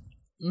works.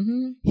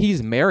 Mm-hmm.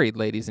 He's married,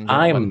 ladies and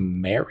gentlemen.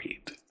 I'm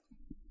married.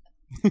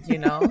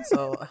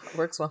 So it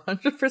works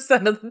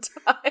 100% of the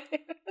time.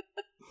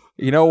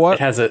 You know what? It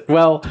has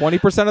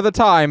 20% of the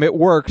time, it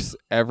works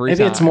every time.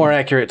 Maybe it's more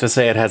accurate to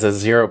say it has a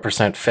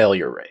 0%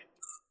 failure rate.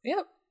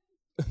 Yep.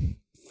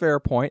 Fair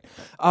point.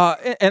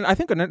 And I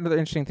think another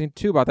interesting thing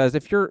too about that is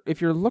if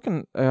you're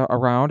looking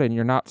around and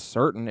you're not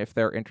certain if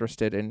they're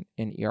interested in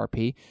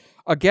ERP,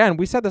 again,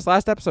 we said this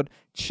last episode,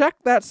 check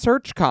that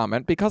search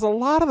comment, because a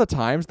lot of the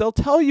times they'll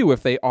tell you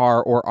if they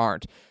are or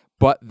aren't.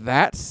 But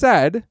that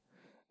said,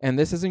 and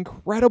this is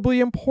incredibly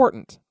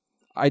important,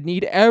 I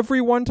need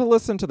everyone to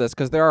listen to this,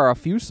 because there are a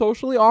few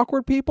socially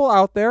awkward people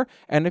out there,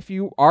 and if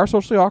you are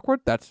socially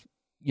awkward, that's,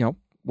 I'm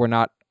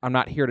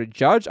not here to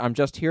judge, I'm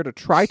just here to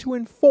try to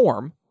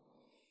inform.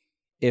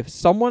 If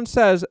someone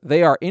says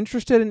they are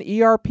interested in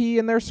ERP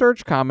in their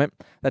search comment,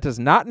 that does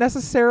not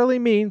necessarily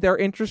mean they're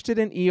interested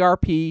in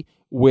ERP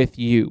with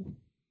you.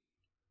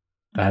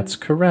 That's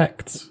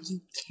correct.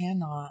 You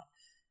cannot,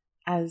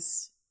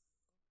 as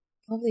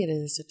lovely it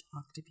is to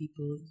talk to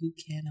people, you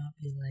cannot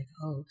be like,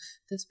 "Oh,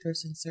 this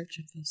person's search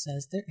info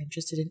says they're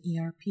interested in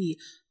ERP.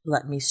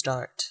 Let me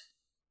start."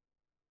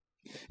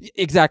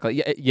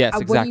 Exactly. Yes,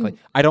 exactly.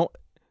 I don't.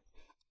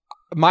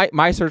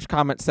 My search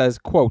comment says,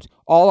 quote,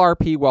 "All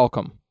RP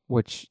welcome,"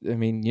 which, I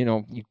mean,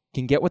 you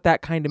can get what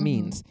that kind of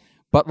means.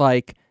 But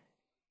I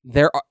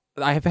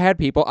have had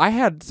people. I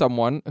had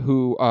someone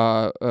who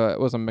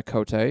was a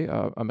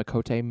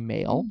Mikote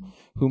male,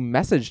 who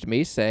messaged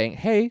me saying,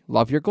 "Hey,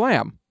 love your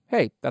glam.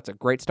 Hey, that's a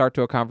great start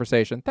to a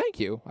conversation. Thank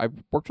you. I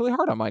worked really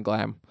hard on my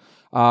glam."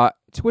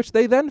 To which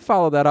they then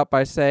follow that up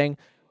by saying,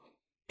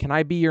 "Can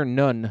I be your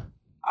nun?"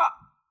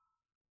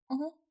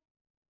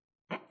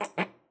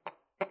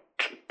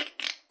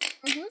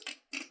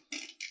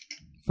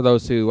 For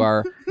those who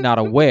are not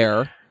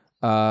aware,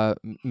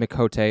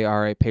 Mikote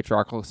are a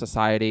patriarchal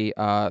society.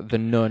 The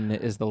nun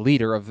is the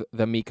leader of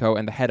the Miko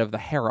and the head of the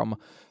harem.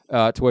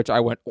 To which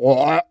I went,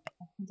 "What?"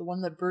 The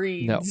one that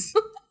breeds. No.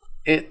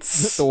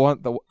 It's the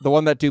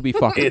one that do be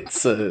fucking.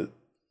 It's a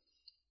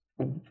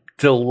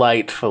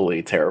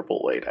delightfully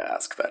terrible way to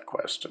ask that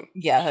question.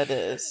 Yeah, it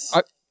is.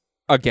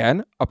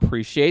 Again,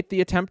 appreciate the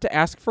attempt to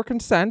ask for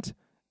consent.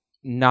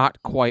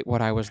 Not quite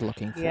what I was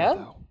looking for,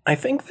 though. I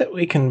think that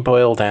we can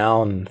boil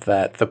down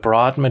that the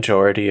broad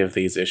majority of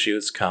these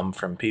issues come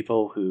from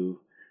people who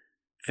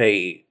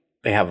they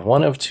have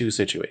one of two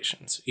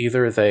situations.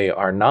 Either they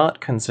are not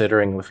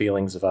considering the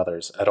feelings of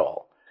others at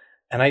all.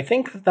 And I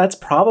think that's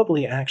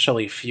probably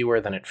actually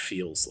fewer than it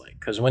feels like.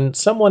 Because when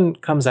someone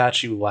comes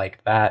at you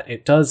like that,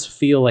 it does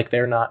feel like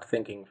they're not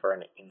thinking for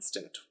an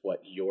instant what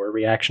your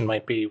reaction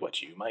might be,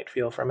 what you might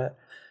feel from it.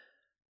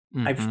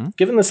 Mm-hmm. I've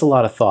given this a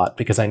lot of thought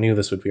because I knew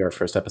this would be our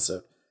first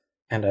episode.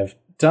 And I've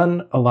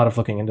done a lot of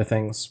looking into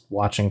things,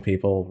 watching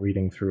people,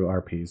 reading through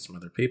RPs from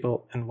other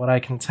people, and what I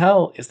can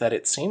tell is that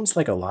it seems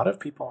like a lot of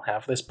people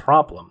have this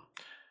problem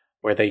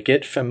where they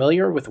get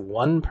familiar with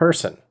one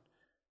person,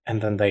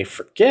 and then they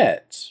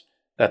forget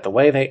that the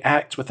way they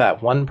act with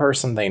that one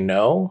person they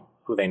know,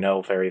 who they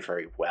know very,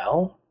 very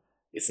well,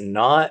 is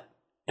not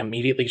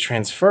immediately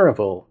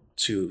transferable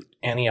to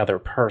any other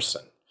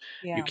person.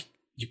 Yeah.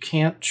 You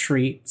can't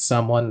treat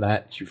someone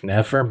that you've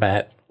never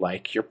met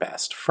like your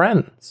best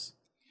friends.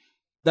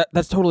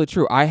 That's totally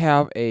true. I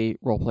have a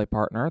roleplay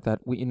partner that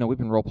we've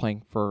been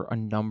roleplaying for a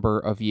number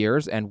of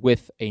years, and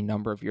with a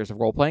number of years of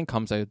roleplaying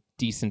comes a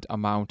decent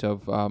amount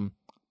of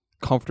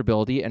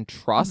comfortability and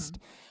trust.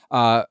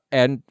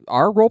 And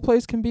our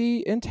roleplays can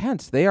be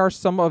intense. They are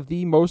some of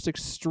the most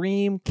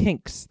extreme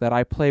kinks that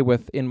I play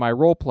with in my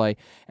roleplay,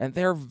 and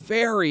they're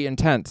very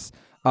intense.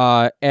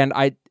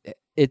 And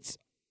it's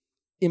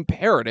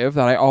imperative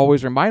that I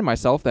always remind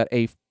myself that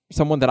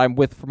someone that I'm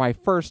with for my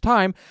first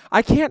time,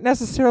 I can't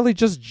necessarily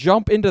just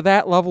jump into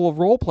that level of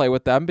roleplay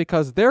with them,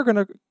 because they're going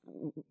to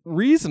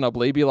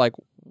reasonably be like,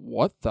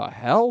 what the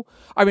hell?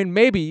 I mean,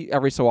 maybe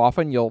every so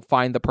often you'll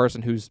find the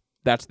person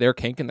that's their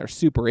kink and they're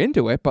super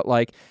into it, but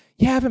like,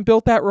 you haven't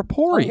built that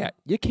rapport yet.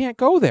 You can't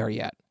go there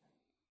yet.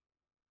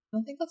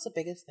 I think that's the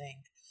biggest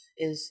thing,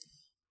 is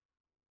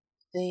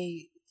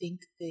they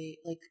think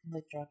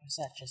like Draco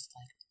said, just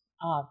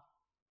like,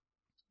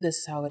 this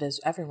is how it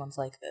is. Everyone's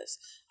like this.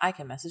 I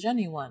can message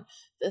anyone.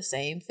 The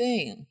same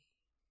thing.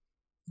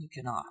 You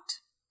cannot.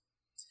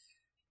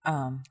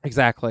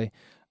 Exactly.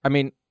 I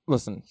mean,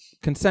 listen,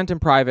 consent in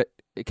private,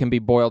 it can be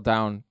boiled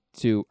down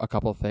to a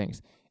couple of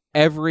things.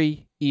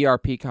 Every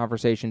ERP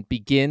conversation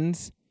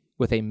begins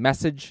with a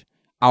message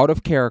out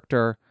of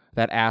character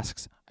that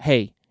asks,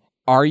 hey,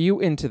 are you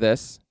into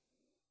this?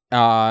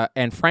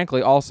 And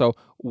frankly, also,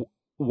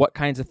 what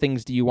kinds of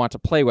things do you want to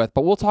play with?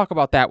 But we'll talk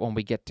about that when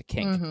we get to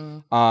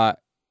kink.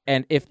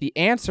 And if the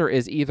answer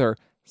is either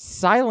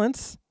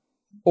silence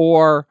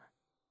or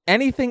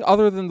anything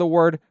other than the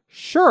word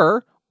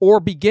sure or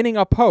beginning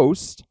a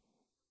post,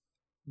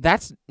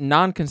 that's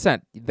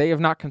non-consent. They have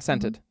not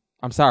consented.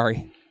 I'm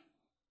sorry.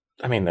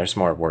 I mean, there's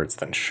more words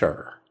than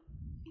sure.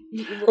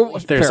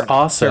 There's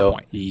also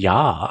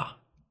yeah.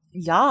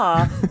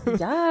 Yeah.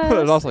 Yes.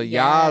 There's also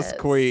yes,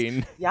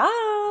 queen.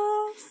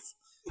 Yes.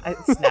 I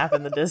snap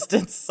in the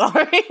distance.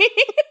 Sorry.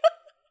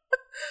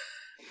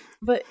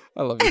 But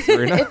I love you,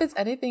 Serena. If it's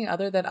anything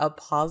other than a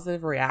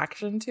positive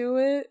reaction to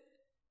it,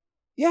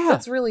 yeah,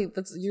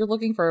 you're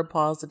looking for a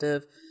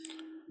positive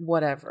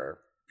whatever.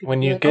 People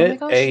when you like,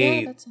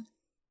 get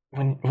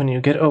when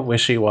you get a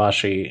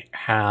wishy-washy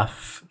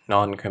half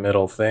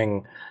non-committal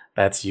thing,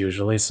 that's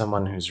usually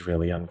someone who's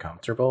really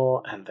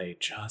uncomfortable and they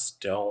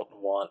just don't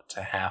want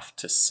to have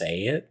to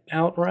say it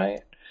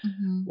outright.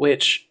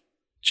 Which,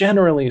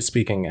 generally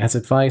speaking, as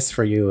advice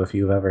for you if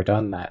you've ever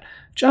done that,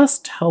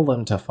 just tell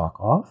them to fuck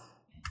off.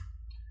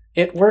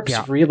 It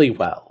works really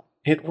well.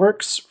 It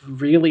works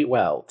really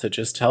well to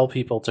just tell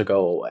people to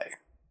go away.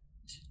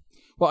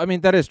 Well, I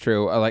mean, that is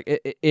true. Like,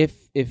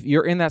 if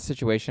you're in that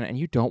situation and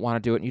you don't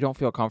want to do it and you don't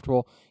feel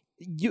comfortable,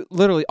 you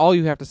literally all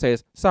you have to say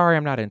is, sorry,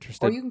 I'm not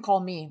interested. Or you can call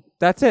me.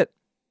 That's it.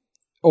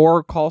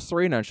 Or call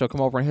Serena and she'll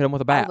come over and hit him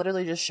with a bat. I'll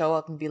literally just show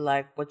up and be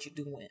like, what you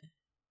doing?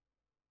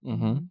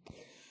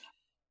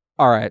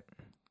 All right.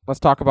 Let's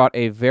talk about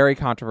a very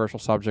controversial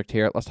subject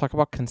here. Let's talk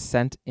about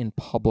consent in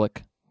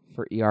public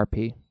for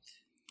ERP.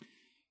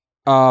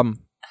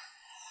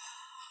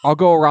 I'll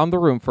go around the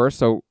room first.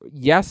 So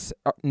yes,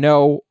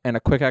 no, and a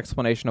quick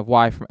explanation of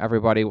why from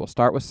everybody. We'll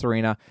start with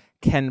Serena.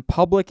 Can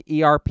public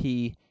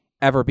ERP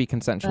ever be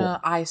consensual?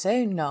 I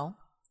say no.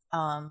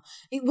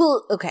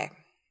 Okay.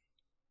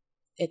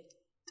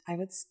 I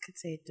could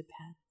say it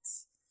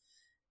depends.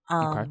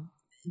 Okay.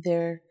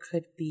 There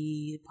could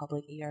be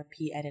public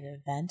ERP at an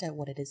event at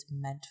what it is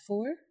meant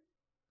for.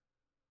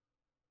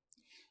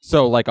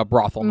 So like a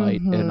brothel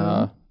night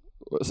in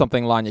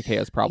something Lanya K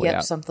is probably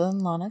at. Something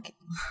Lana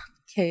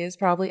K is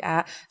probably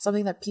at.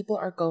 Something that people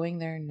are going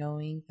there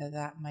knowing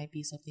that might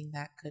be something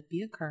that could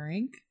be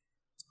occurring.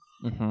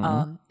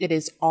 It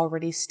is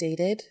already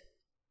stated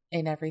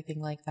and everything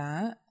like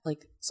that.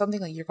 Like something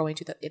that you're going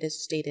to, that it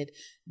is stated,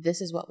 this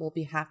is what will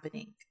be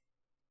happening.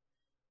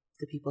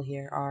 The people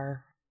here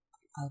are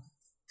of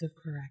the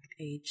correct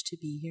age to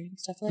be here and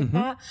stuff like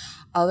that.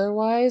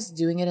 Otherwise,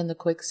 doing it in the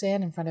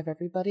quicksand in front of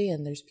everybody,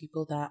 and there's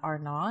people that are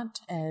not,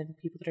 and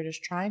people that are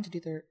just trying to do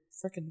their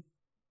freaking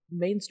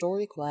main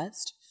story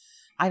quest.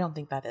 I don't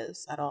think that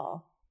is at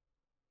all.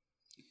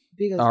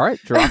 Because all right,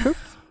 Draco.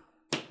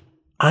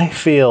 I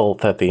feel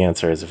that the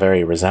answer is a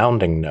very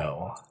resounding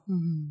no.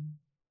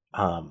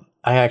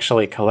 I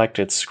actually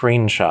collected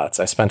screenshots.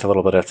 I spent a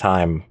little bit of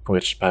time,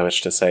 by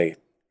which to say,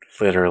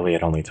 literally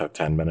it only took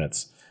 10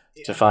 minutes,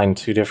 to find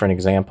two different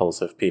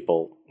examples of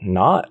people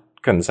not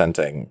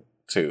consenting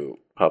to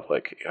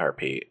public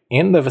ERP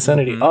in the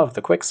vicinity of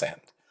the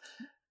quicksand.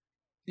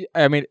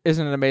 I mean,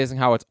 isn't it amazing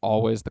how it's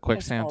always the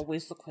quicksand? It's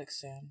always the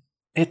quicksand.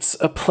 It's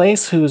a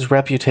place whose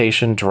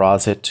reputation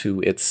draws it to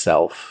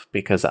itself,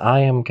 because I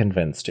am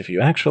convinced if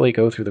you actually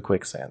go through the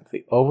quicksand,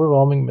 the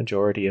overwhelming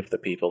majority of the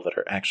people that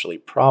are actually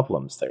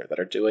problems there, that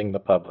are doing the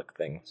public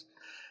things,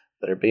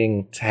 that are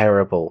being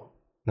terrible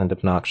and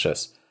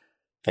obnoxious,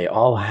 they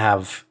all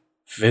have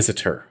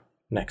visitor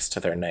next to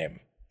their name,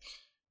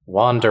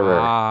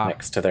 wanderer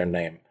next to their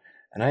name.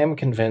 And I am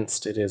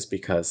convinced it is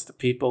because the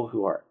people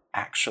who are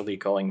actually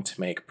going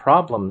to make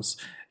problems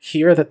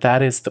hear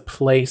that is the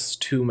place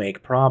to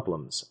make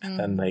problems, and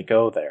then they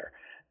go there.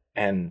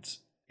 And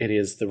it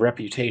is the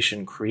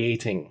reputation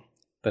creating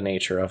the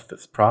nature of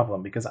this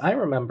problem, because I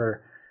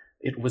remember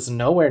it was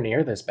nowhere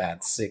near this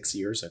bad 6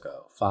 years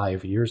ago,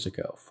 5 years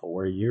ago,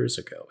 4 years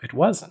ago. It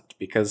wasn't,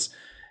 because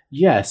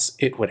yes,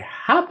 it would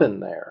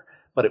happen there,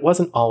 but it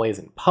wasn't always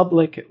in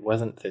public. It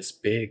wasn't this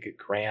big,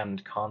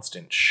 grand,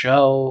 constant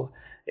show.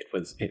 It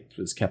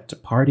was kept to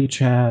party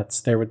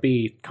chats. There would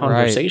be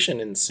conversation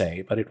in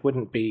say, but it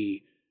wouldn't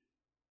be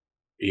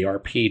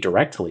ERP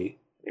directly.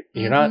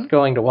 You're not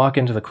going to walk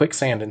into the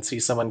quicksand and see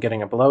someone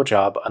getting a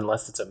blowjob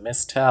unless it's a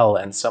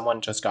mistell and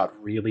someone just got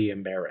really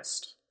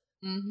embarrassed.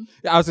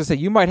 Mm-hmm. I was going to say,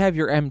 you might have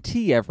your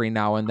MT every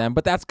now and then,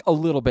 but that's a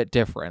little bit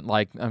different.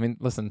 Like, I mean,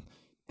 listen,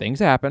 things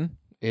happen.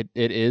 It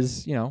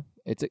is,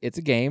 it's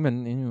a game,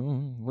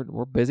 and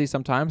we're busy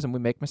sometimes and we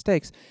make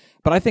mistakes.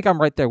 But I think I'm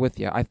right there with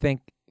you. I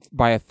think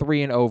by a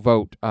 3-0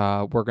 vote,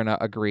 we're going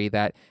to agree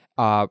that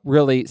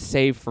really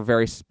save for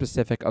very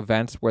specific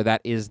events where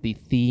that is the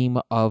theme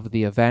of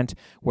the event,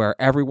 where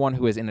everyone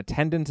who is in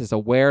attendance is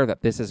aware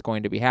that this is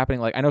going to be happening.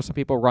 Like, I know some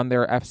people run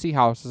their FC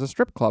house as a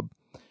strip club.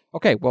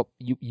 Okay, well,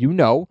 you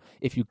know,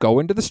 if you go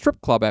into the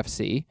strip club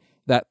FC,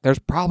 that there's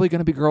probably going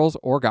to be girls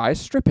or guys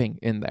stripping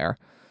in there.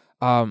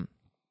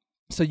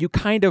 So you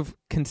kind of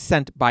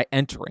consent by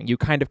entering. You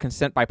kind of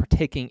consent by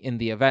partaking in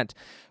the event.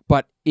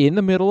 But in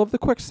the middle of the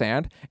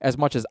quicksand, as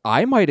much as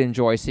I might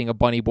enjoy seeing a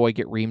bunny boy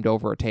get reamed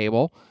over a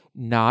table,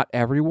 not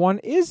everyone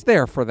is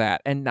there for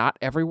that. And not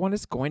everyone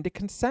is going to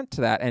consent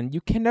to that. And you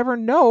can never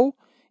know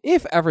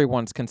if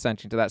everyone's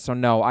consenting to that. So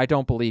no, I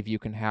don't believe you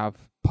can have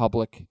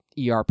public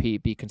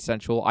ERP be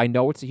consensual. I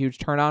know it's a huge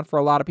turn on for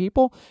a lot of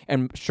people.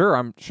 And sure,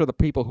 I'm sure the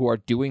people who are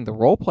doing the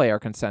role play are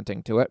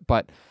consenting to it.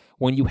 But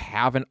when you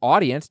have an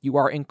audience, you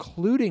are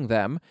including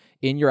them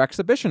in your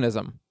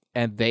exhibitionism,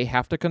 and they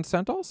have to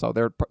consent also.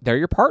 They're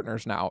your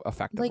partners now,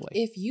 effectively. Like,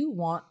 if you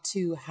want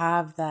to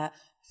have that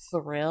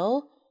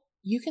thrill,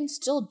 you can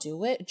still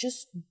do it.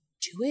 Just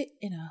do it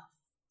in a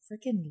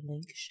freaking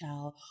link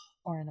shell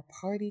or in a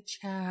party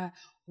chat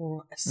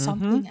or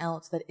something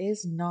else that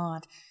is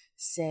not,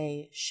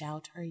 say,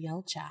 shout or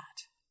yell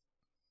chat.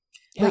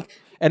 Yeah. Like,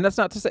 and that's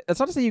not to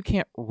say you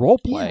can't role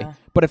play,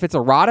 but if it's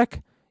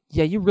erotic,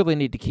 yeah, you really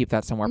need to keep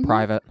that somewhere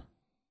private.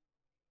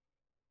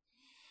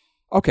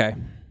 Okay.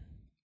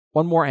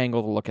 One more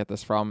angle to look at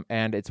this from,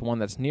 and it's one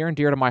that's near and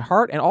dear to my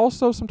heart, and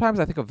also sometimes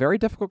I think a very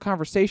difficult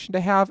conversation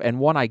to have, and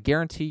one I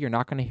guarantee you're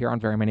not going to hear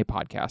on very many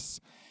podcasts.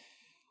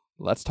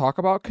 Let's talk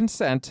about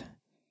consent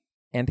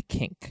and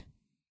kink.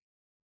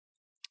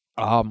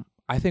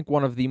 I think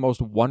one of the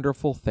most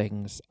wonderful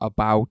things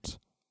about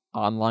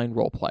online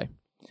roleplay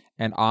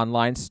and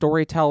online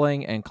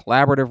storytelling and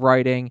collaborative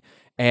writing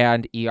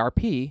and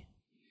ERP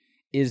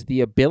is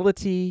the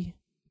ability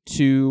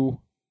to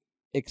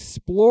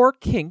explore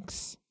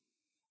kinks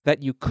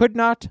that you could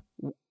not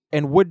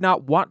and would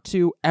not want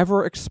to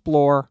ever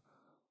explore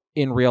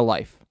in real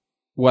life,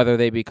 whether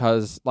they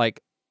because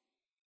like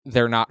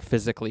they're not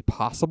physically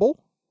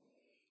possible,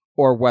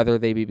 or whether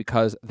they be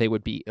because they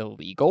would be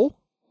illegal,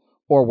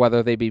 or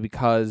whether they be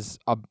because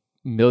a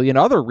million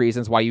other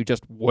reasons why you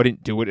just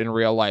wouldn't do it in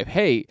real life.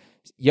 Hey,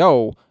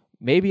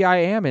 maybe I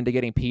am into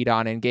getting peed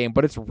on in game,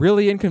 but it's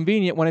really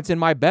inconvenient when it's in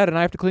my bed and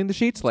I have to clean the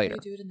sheets later.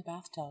 Do it in the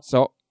bathtub.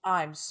 So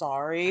I'm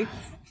sorry.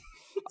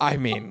 I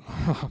mean,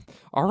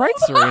 all right,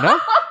 Serena.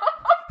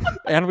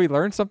 And we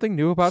learned something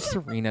new about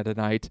Serena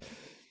tonight.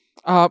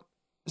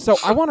 So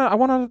I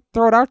wanna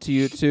throw it out to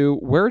you to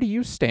where do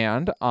you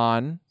stand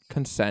on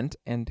consent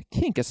and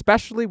kink,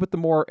 especially with the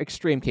more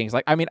extreme kinks?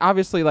 Like, I mean,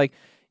 obviously, like,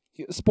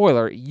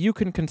 spoiler, you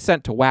can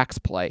consent to wax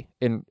play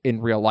in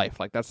real life.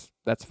 Like,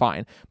 that's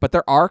fine. But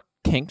there are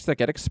kinks that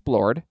get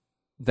explored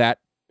that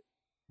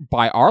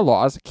by our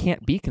laws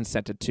can't be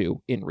consented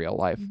to in real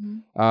life.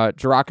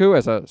 Jiraku,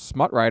 as a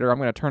smut writer, I'm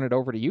going to turn it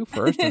over to you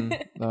first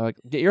and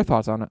get your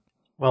thoughts on it.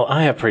 Well,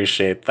 I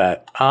appreciate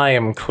that. I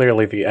am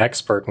clearly the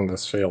expert in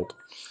this field.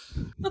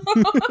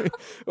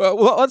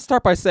 Well, let's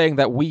start by saying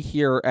that we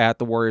here at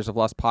the Warriors of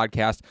Lust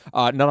podcast,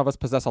 none of us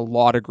possess a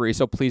law degree,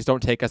 so please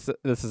don't take this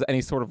as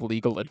any sort of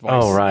legal advice.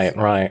 Oh,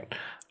 right.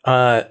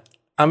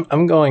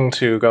 I'm going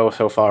to go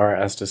so far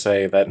as to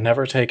say that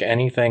never take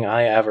anything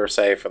I ever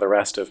say for the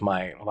rest of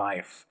my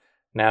life,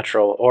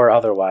 natural or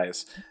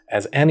otherwise,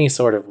 as any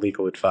sort of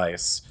legal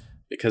advice,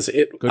 because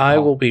I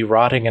will be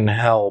rotting in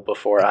hell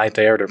before I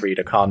dare to read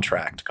a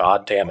contract.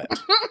 God damn it.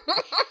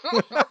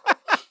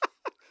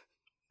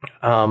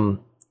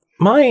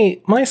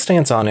 My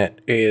stance on it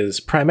is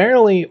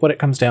primarily what it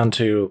comes down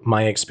to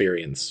my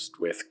experience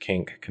with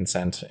kink,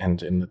 consent,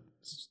 and in the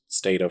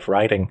state of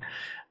writing.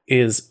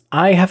 is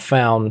I have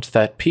found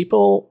that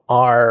people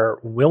are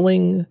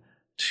willing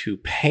to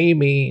pay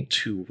me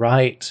to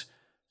write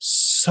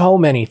so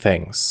many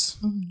things.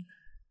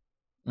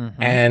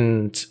 Mm-hmm.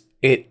 And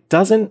it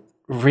doesn't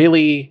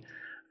really...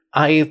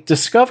 I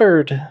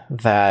discovered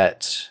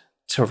that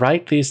to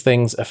write these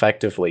things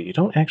effectively, you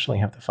don't actually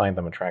have to find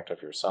them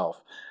attractive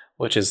yourself,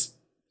 which is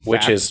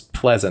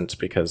pleasant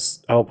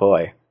because, oh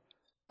boy.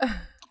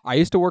 I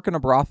used to work in a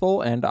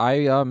brothel, and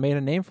I made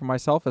a name for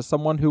myself as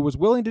someone who was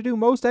willing to do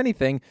most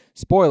anything.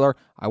 Spoiler,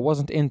 I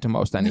wasn't into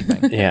most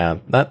anything. Yeah,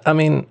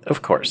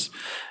 of course.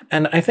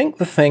 And I think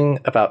the thing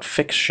about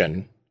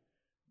fiction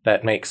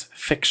that makes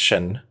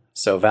fiction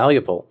so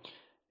valuable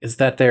is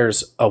that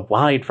there's a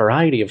wide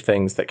variety of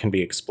things that can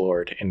be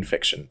explored in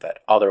fiction that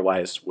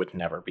otherwise would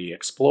never be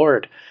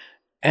explored.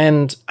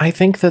 And I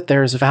think that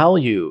there's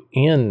value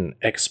in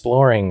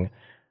exploring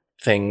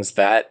things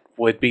that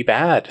would be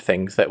bad,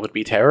 things that would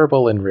be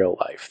terrible in real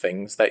life,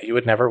 things that you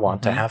would never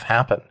want to have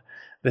happen.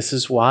 This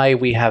is why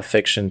we have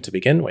fiction to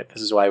begin with.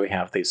 This is why we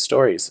have these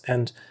stories.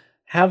 And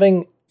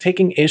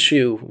taking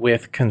issue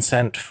with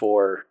consent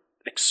for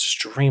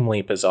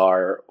extremely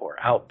bizarre or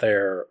out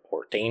there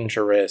or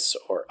dangerous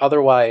or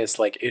otherwise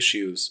like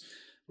issues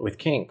with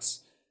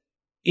kinks,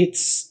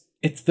 it's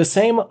the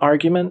same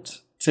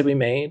argument to be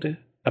made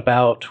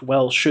about,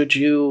 well, should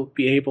you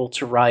be able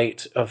to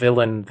write a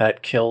villain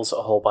that kills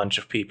a whole bunch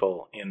of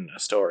people in a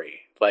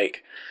story?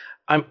 Like,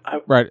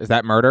 right, is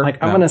that murder?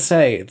 Like, no. I'm going to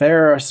say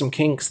there are some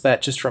kinks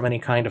that just from any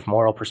kind of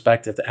moral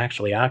perspective to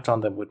actually act on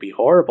them would be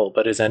horrible,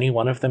 but is any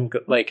one of them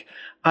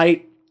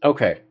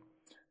okay,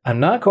 I'm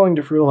not going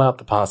to rule out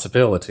the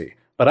possibility,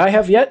 but I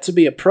have yet to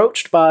be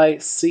approached by,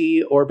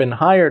 or been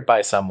hired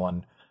by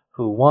someone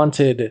who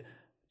wanted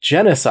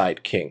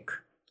genocide kink.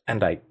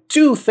 And I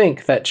do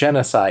think that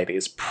genocide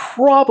is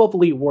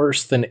probably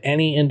worse than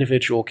any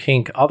individual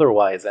kink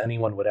otherwise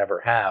anyone would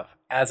ever have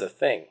as a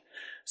thing.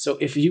 So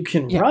if you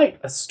can write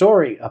a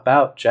story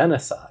about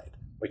genocide,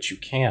 which you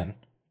can,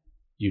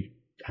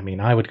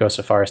 I would go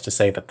so far as to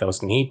say that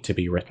those need to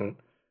be written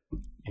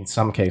in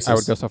some cases. I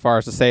would go so far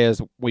as to say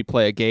as we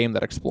play a game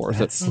that explores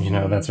it.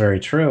 That's very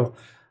true.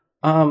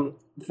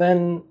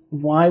 Then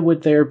why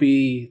would there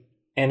be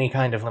any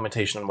kind of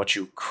limitation on what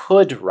you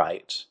could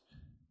write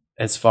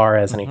as far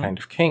as any kind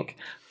of kink?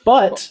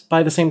 But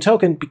by the same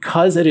token,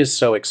 because it is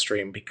so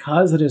extreme,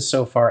 because it is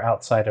so far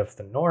outside of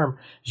the norm,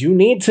 you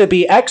need to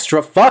be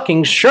extra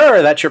fucking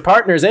sure that your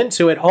partner's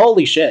into it.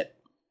 Holy shit.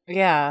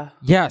 Yeah.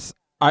 Yes.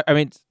 I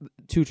mean,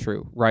 too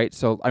true, right?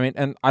 So,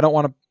 and I don't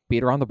want to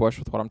beat around the bush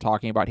with what I'm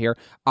talking about here.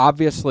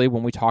 Obviously,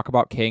 when we talk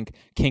about kink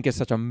is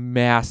such a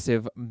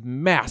massive,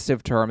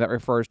 massive term that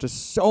refers to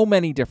so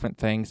many different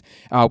things.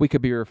 We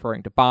could be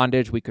referring to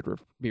bondage. We could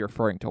be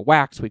referring to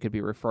wax. We could be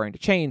referring to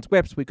chains,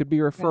 whips. We could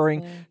be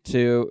referring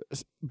to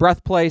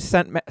breath play,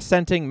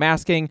 scenting,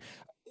 masking,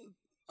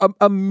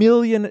 a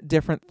million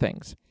different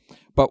things.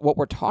 But what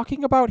we're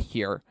talking about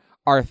here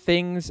are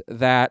things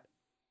that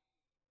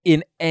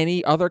in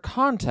any other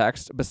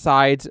context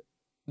besides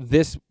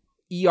this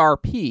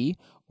ERP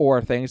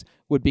or things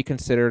would be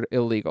considered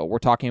illegal. We're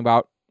talking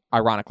about,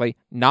 ironically,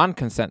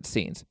 non-consent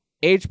scenes,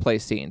 age play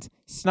scenes,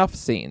 snuff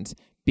scenes,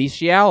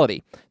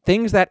 bestiality,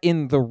 things that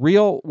in the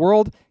real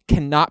world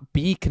cannot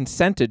be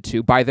consented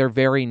to by their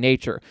very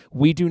nature.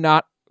 We do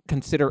not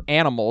consider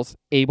animals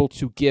able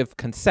to give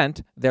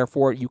consent,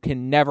 therefore you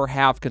can never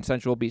have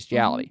consensual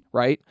bestiality,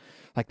 right?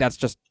 Like, that's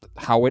just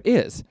how it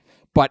is.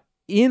 But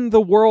in the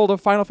world of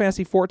Final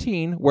Fantasy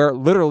XIV, where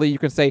literally you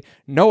can say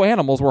no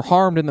animals were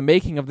harmed in the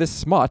making of this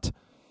smut,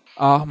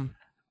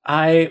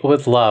 I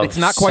would love it's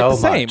not quite the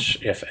same.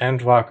 Much if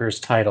Endwalker's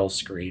title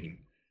screen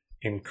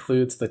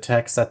includes the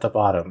text at the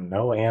bottom,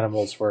 no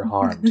animals were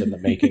harmed in the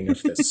making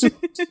of this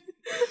smut.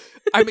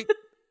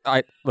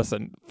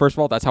 Listen, first of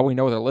all, that's how we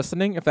know they're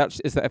listening, if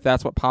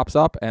that's what pops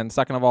up, and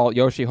second of all,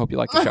 Yoshi, hope you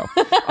like the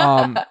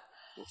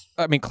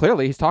show.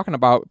 Clearly he's talking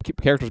about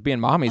characters being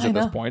mommies at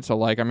this point,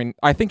 so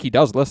I think he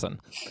does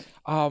listen.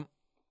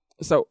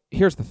 So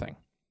here's the thing.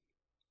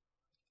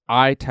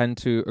 I tend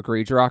to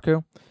agree,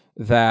 Jiraku,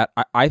 that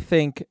I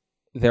think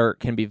there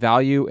can be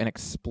value in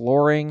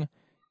exploring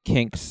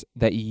kinks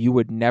that you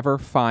would never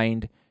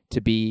find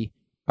to be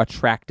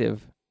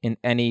attractive in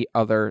any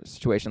other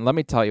situation. Let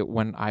me tell you,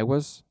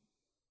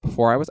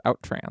 before I was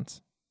out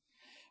trans,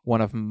 one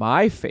of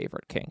my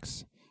favorite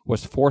kinks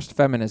was forced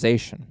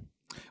feminization,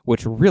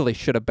 which really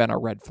should have been a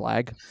red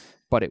flag,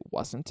 but it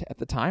wasn't at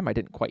the time. I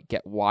didn't quite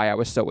get why I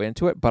was so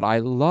into it, but I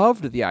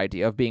loved the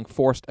idea of being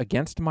forced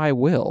against my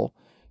will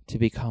to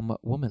become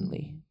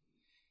womanly.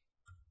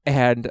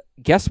 And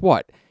guess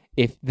what?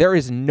 If there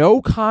is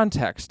no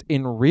context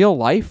in real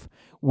life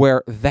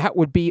where that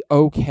would be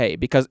okay,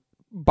 because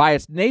by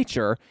its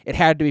nature, it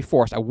had to be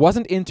forced. I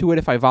wasn't into it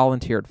if I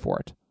volunteered for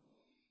it.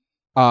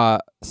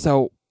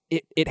 So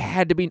it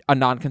had to be a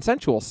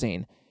non-consensual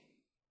scene.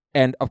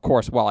 And of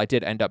course, while I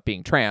did end up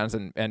being trans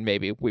and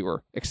maybe we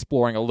were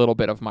exploring a little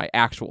bit of my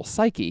actual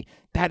psyche,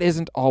 that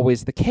isn't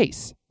always the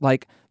case.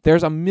 Like,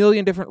 there's a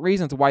million different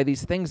reasons why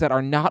these things that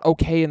are not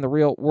okay in the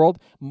real world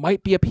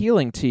might be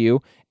appealing to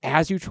you.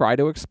 as you try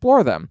to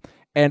explore them.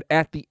 And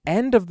at the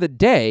end of the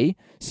day,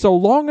 so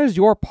long as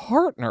your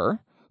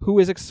partner who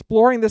is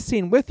exploring the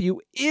scene with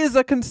you is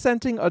a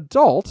consenting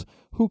adult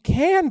who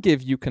can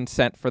give you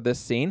consent for this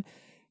scene,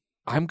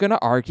 I'm going to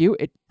argue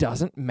it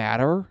doesn't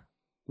matter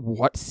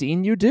what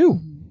scene you do.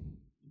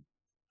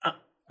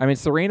 I mean,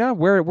 Serena,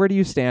 where do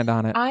you stand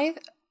on it? I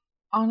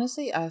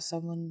honestly, as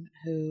someone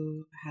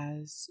who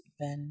has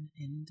been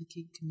in the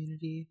kink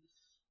community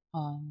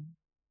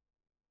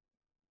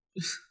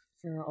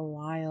for a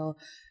while,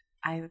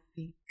 I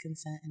think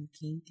consent and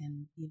kink,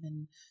 and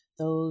even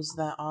those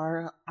that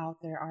are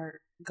out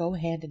there, go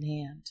hand in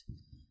hand.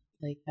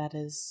 Like, that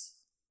is,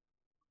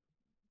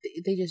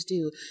 they just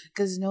do.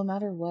 Because no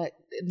matter what,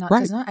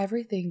 because not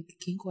everything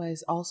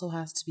kink-wise also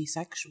has to be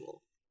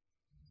sexual.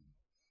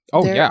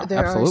 Oh, there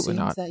absolutely are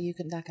not. That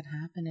that can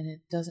happen, and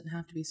it doesn't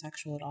have to be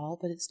sexual at all,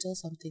 but it's still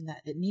something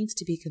that it needs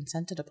to be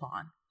consented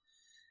upon.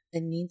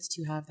 It needs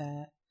to have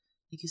that,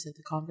 like you said,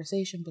 the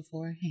conversation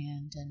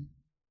beforehand, and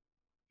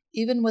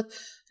even with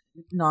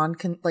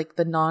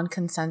the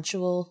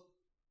non-consensual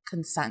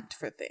consent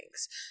for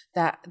things,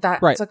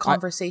 that's a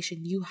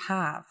conversation you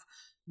have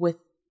with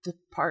the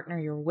partner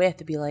you're with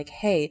to be like,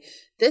 hey,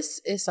 this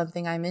is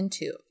something I'm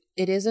into.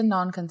 It is a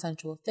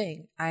non-consensual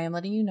thing. I am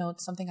letting you know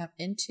it's something I'm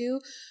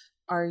into.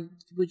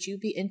 Would you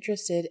be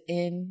interested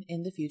in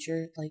the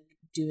future, like,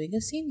 doing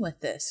a scene with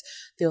this?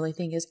 The only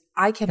thing is,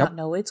 I cannot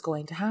know it's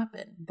going to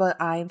happen, but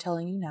I am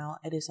telling you now,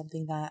 it is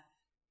something that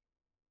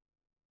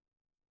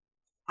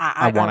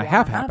I want to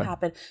have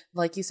happen.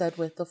 Like you said,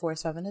 with the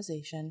forced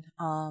feminization,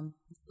 some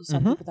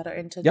people that are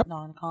into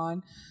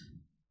non-consent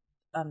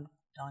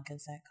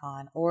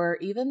con, or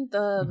even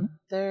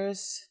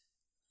there's,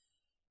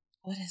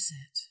 what is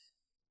it?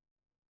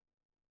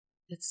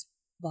 It's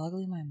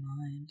boggling my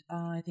mind.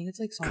 I think it's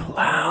like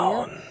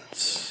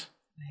clowns.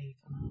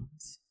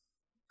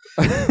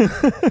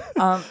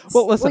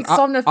 Well, listen, like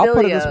somnophilia. I'll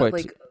put it this way.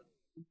 Like,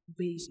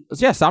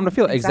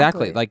 somnophilia.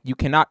 Exactly. Like, you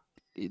cannot,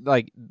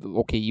 like,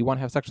 okay, you want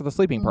to have sex with a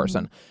sleeping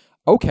person.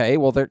 Okay,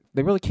 well, they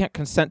really can't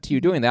consent to you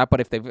doing that, but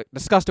if they've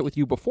discussed it with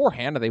you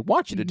beforehand and they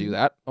want you to do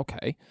that,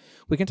 okay,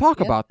 we can talk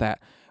about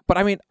that. But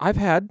I mean, I've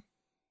had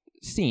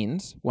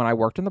scenes when I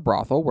worked in the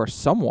brothel where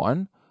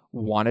someone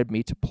wanted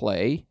me to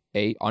play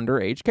a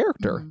underage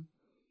character.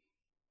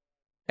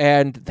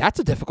 And that's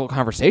a difficult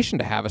conversation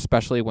to have,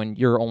 especially when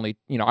you're only,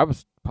 I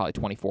was probably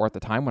 24 at the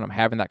time when I'm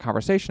having that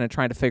conversation and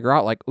trying to figure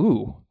out, like,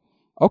 ooh,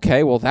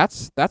 okay, well,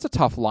 that's a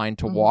tough line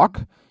to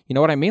walk. You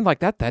know what I mean? Like,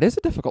 that is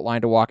a difficult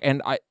line to walk.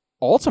 And I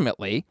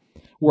ultimately,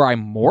 where I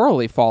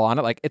morally fall on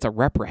it, like, it's a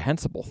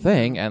reprehensible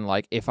thing. And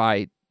like, if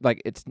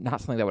it's not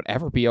something that would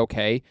ever be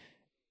okay,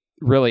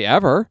 really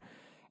ever.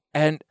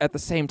 And at the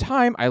same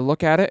time, I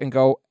look at it and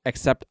go,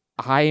 except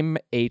I'm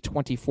a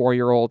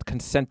 24-year-old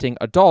consenting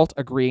adult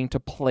agreeing to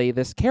play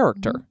this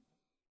character.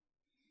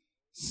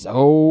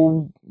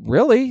 So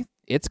really,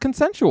 it's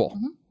consensual.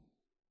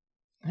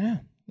 Yeah,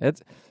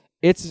 it's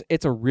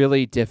a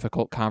really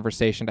difficult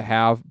conversation to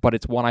have, but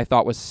it's one I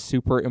thought was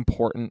super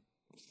important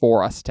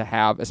for us to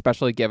have,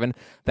 especially given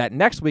that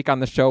next week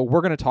on the show,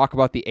 we're going to talk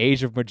about the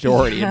age of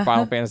majority in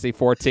Final Fantasy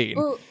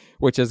XIV,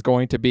 which is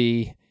going to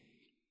be...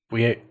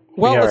 We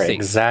are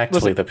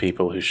exactly the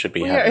people who should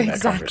be having that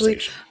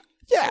conversation.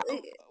 Yeah,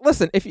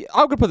 listen, I'm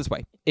going to put it this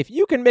way. If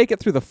you can make it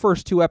through the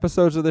first 2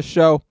 episodes of the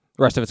show,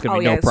 the rest of it's going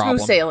to be no problem.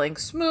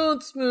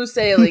 Smooth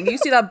sailing. You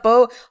see that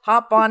boat,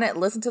 hop on it,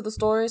 listen to the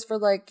stories for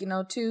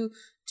 2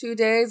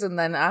 days, and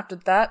then after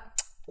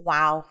that,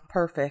 wow,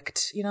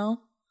 perfect,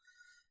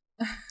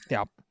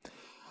 Yeah.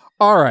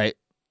 All right.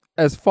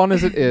 As fun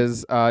as it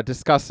is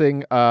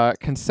discussing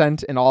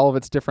consent in all of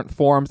its different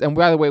forms, and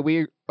by the way,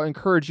 we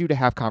encourage you to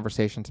have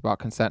conversations about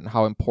consent and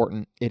how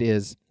important it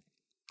is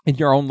in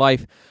your own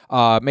life.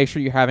 Make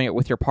sure you're having it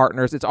with your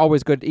partners. It's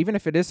always good, even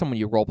if it is someone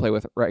you role play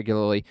with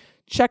regularly,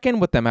 check in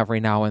with them every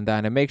now and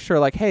then and make sure,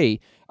 like, hey,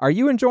 are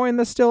you enjoying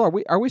this still?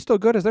 Are we still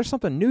good? Is there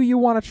something new you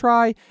want to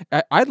try?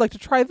 I'd like to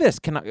try this.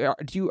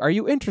 Are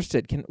you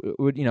interested?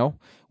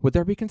 Would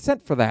there be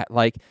consent for that?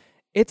 Like,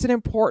 it's an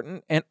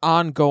important and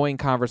ongoing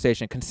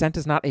conversation. Consent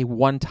is not a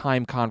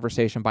one-time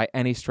conversation by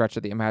any stretch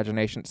of the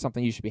imagination. It's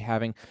something you should be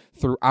having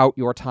throughout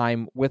your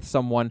time with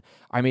someone.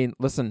 I mean,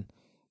 listen,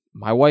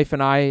 my wife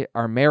and I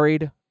are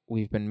married.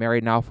 We've been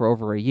married now for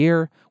over a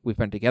year. We've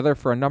been together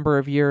for a number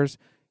of years.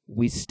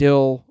 We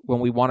still,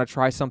 when we want to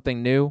try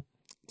something new,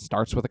 it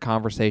starts with a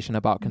conversation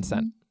about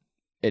consent.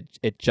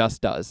 It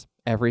just does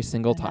every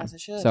single time. As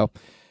it should. So,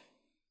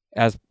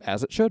 as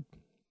it should.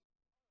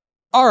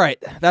 All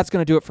right, that's going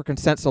to do it for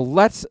consent. So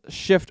let's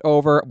shift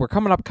over. We're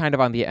coming up kind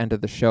of on the end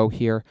of the show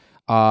here.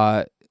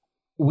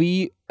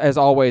 We, as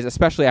always,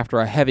 especially after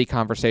a heavy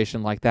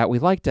conversation like that, we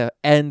like to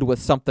end with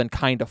something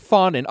kind of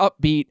fun and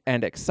upbeat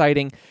and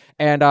exciting.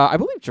 And I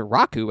believe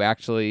Jiraku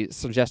actually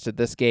suggested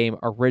this game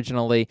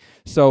originally.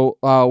 So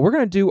we're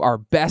going to do our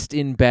best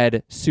in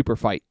bed super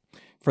fight.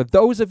 For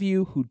those of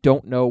you who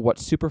don't know what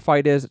Super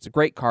Fight is, it's a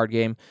great card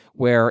game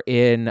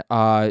wherein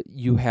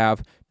you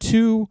have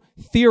 2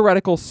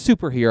 theoretical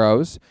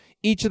superheroes.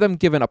 each of them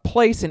given a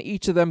place and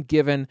each of them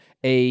given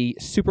a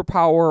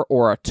superpower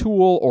or a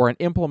tool or an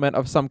implement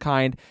of some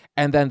kind.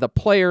 And then the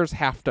players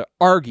have to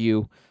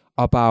argue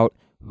about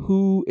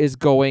who is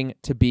going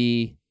to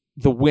be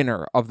the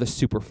winner of the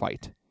super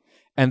fight.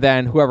 And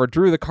then whoever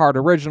drew the card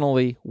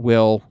originally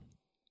will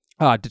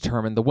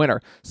determine the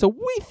winner. So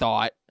we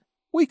thought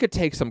we could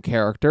take some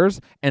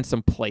characters and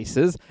some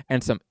places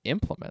and some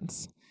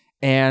implements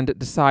and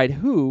decide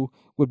who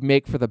would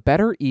make for the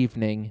better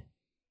evening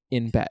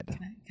in bed.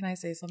 Can I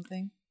say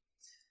something?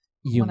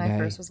 When I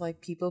first was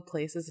like people,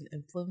 places, and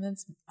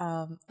implements,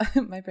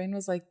 my brain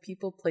was like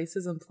people,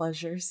 places, and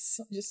pleasures.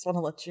 I just want to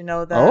let you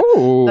know that.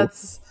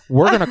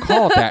 We're going to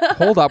call it that.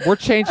 Hold up. We're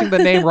changing the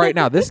name right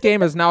now. This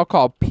game is now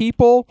called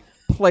People,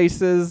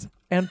 Places,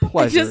 and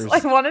Pleasures. I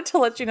wanted to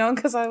let you know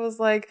because I was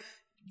like,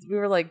 we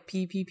were like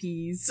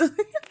PPPs.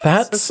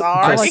 That's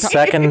the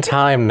second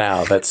time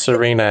now that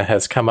Serena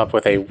has come up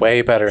with a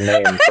way better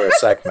name for a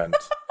segment.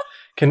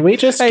 Can we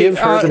just give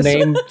her the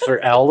name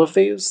for all of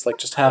these? Like,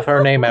 just have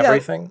her name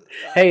everything?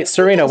 Hey,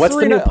 Serena, what's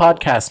the new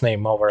podcast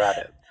name while we're at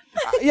it?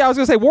 I was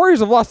going to say,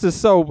 Warriors of Lust is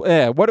so...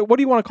 What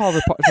do you want to call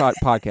the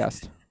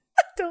podcast?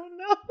 I don't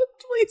know.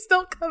 Please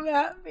don't come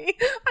at me.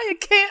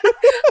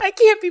 I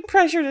can't be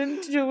pressured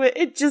into it.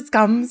 It just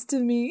comes to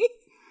me.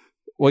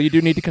 Well, you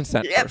do need to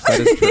consent first. That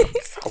is true.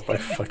 Oh, my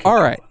fucking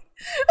all right.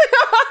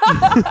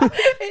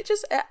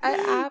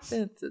 It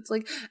happens. It's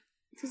like...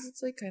 Because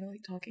it's like kind of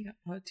like talking out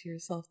loud to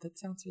yourself. That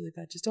sounds really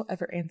bad. Just don't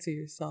ever answer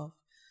yourself.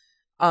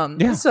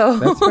 So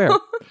that's fair.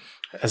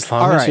 As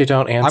long as you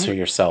don't answer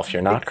yourself,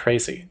 you're not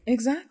crazy.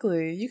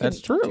 Exactly. You can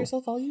talk to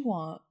yourself all you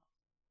want.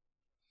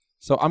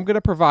 So I'm going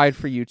to provide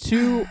for you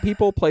 2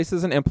 people,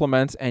 places, and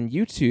implements, and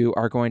you 2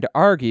 are going to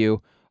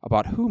argue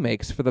about who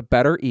makes for the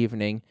better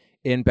evening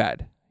in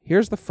bed.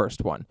 Here's the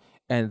first one,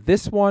 and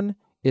this one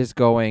is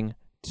going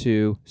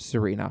to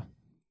Serena.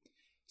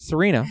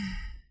 Serena,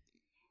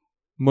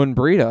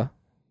 Munbrida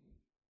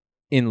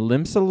in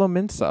Limsa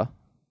Lominsa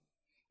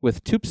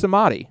with Tup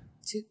Samadi.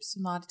 Tup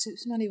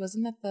Samadi,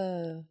 wasn't that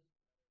the...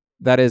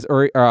 That is,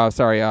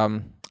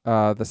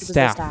 the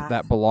staff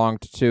that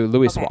belonged to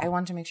Louiswa. Okay, I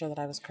wanted to make sure that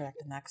I was correct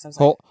in that, because I was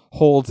like...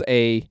 Holds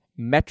a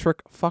metric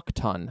fuck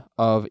ton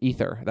of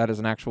ether. That is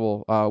an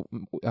actual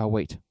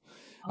weight.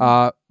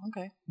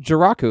 Okay.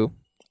 Jiraku,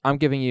 I'm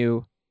giving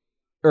you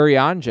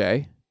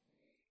Urianger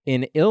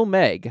in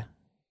Ilmeg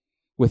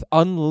with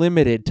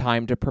unlimited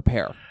time to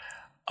prepare.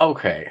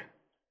 Okay.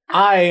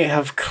 I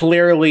have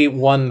clearly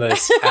won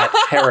this at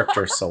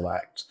character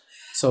select.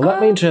 So let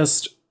me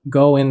just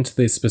go into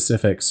the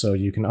specifics so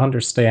you can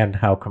understand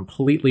how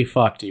completely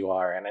fucked you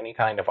are in any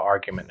kind of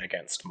argument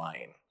against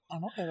mine.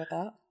 I'm okay with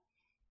that.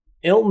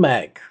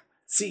 Ilmeg.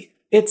 See,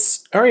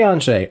 it's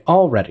Urianger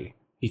already.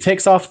 He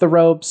takes off the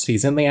robes,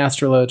 he's in the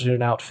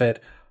Astrologian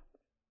outfit.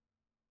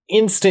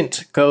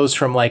 Instant goes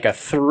from like a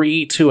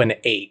 3 to an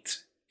 8.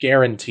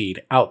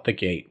 Guaranteed out the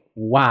gate.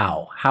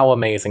 Wow, how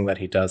amazing that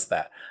he does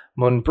that.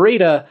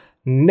 Munbrida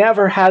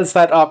never has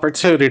that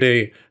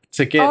opportunity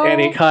to get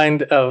any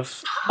kind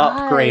of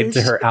upgrade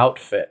to her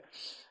outfit.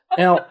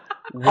 Now,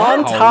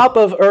 on top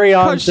of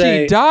Urianger...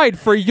 She died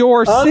for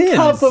your sins. On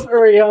top of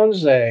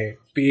Urianger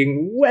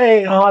being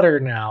way hotter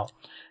now,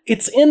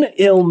 it's in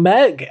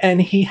Ilmeg,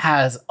 and he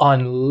has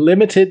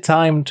unlimited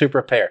time to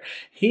prepare.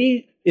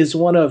 He is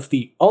one of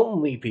the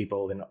only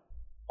people in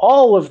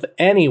all of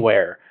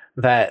anywhere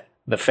that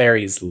the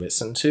fairies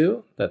listen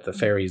to, that the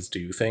fairies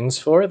do things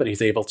for, that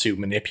he's able to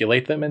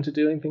manipulate them into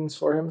doing things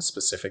for him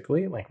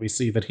specifically. Like, we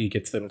see that he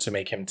gets them to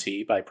make him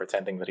tea by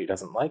pretending that he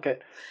doesn't like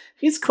it.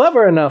 He's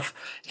clever enough.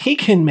 He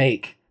can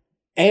make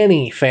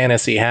any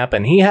fantasy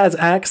happen. He has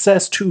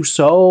access to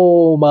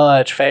so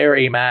much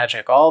fairy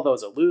magic, all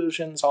those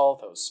illusions, all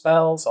those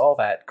spells, all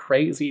that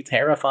crazy,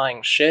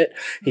 terrifying shit.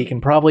 He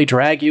can probably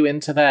drag you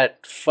into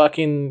that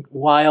fucking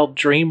wild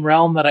dream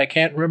realm that I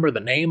can't remember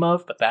the name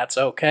of, but that's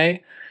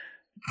okay.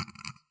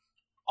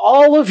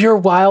 All of your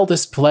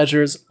wildest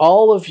pleasures,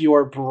 all of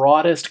your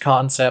broadest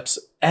concepts,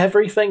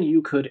 everything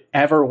you could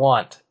ever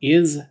want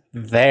is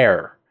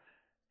there.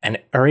 And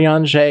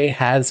Urianger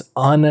has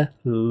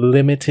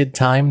unlimited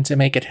time to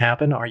make it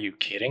happen. Are you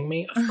kidding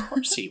me? Of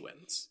course he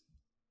wins.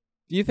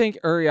 Do you think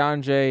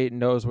Urianger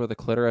knows where the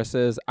clitoris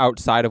is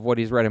outside of what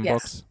he's read in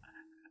books?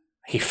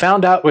 He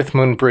found out with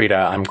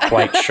Munbrida, I'm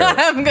quite sure.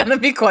 I'm going to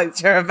be quite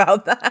sure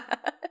about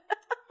that.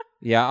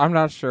 Yeah, I'm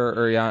not sure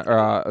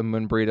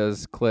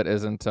Munbrida's clit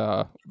isn't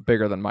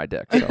bigger than my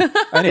dick. So.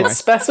 Anyway. It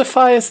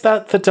specifies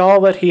that the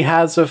doll that he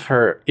has of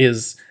her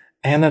is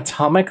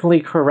anatomically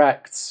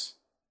correct.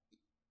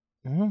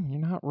 You're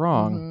not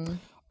wrong. Mm-hmm.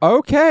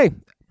 Okay,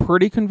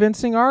 pretty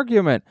convincing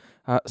argument.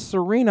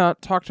 Serena,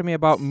 talk to me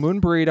about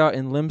Munbrida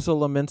in Limsa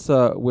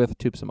Lominsa with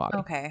Tup Samadi.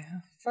 Okay,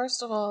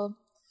 first of all,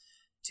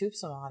 Tup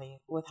Samadi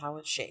with how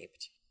it's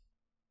shaped.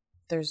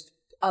 There's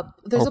a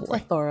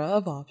plethora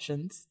of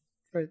options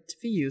for it to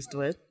be used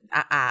with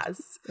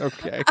as.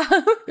 Okay.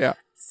 Yeah.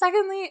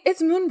 Secondly,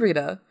 it's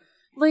Munbrida.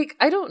 Like,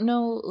 I don't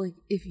know, like,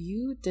 if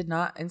you did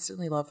not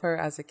instantly love her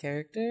as a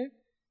character,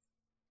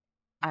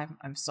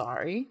 I'm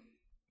sorry.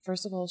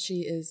 First of all,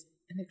 she is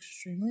an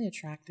extremely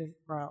attractive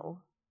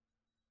Ro.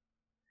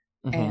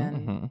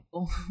 And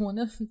one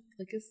of,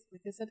 like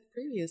I said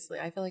previously,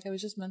 I feel like I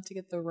was just meant to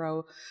get the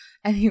Ro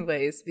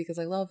anyways because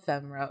I love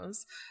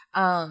femros.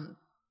 Not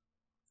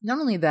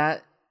only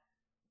that,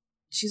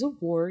 she's a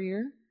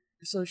warrior,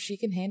 so she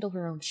can handle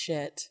her own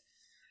shit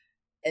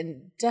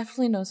and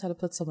definitely knows how to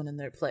put someone in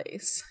their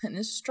place and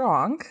is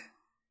strong.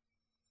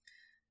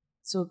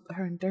 So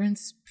her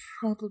endurance is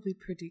probably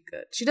pretty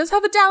good. She does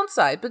have a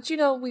downside, but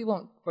we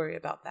won't worry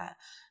about that.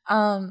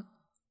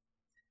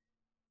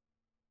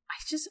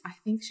 I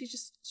think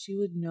she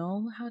would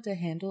know how to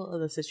handle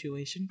the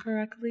situation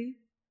correctly,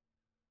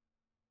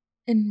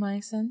 in my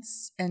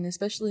sense, and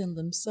especially in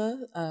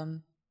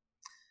Limsa,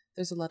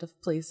 there's a lot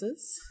of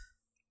places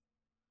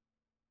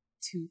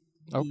to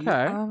be.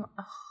 Okay.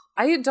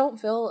 I don't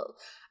feel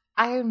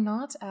I am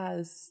not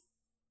as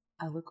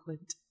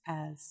eloquent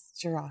as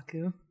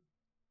Jiraku.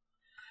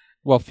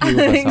 Well, few of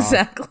us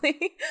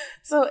exactly.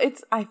 So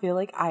I feel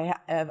like I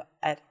am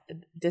at a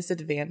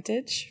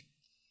disadvantage.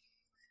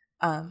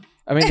 I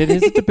mean, it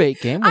is a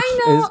debate game, which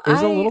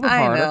is a little bit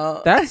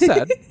harder. That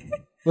said,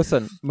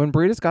 listen, when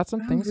Britta's got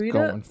some things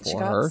going for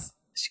her.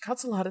 She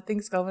got a lot of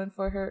things going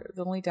for her.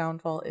 The only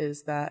downfall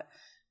is that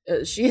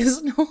she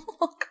is no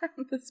longer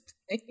on this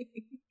plane.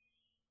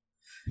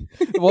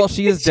 Well,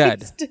 she is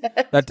dead.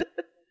 Dead.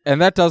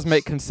 That does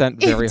make consent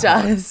very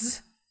hard. It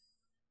does.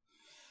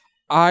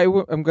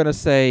 I'm going to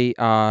say,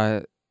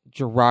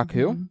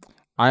 Jiraku,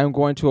 I am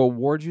going to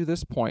award you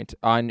this point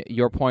on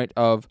your point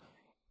of,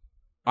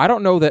 I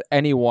don't know that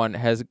anyone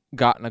has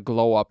gotten a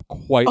glow up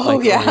quite like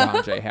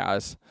Urianger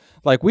has.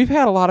 Like, we've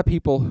had a lot of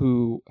people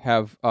who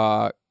have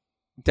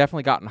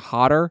definitely gotten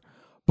hotter,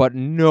 but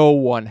no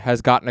one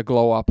has gotten a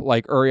glow up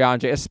like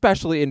Urianger,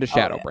 especially into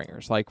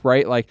Shadowbringers. Like,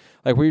 right? Like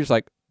we're just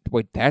like,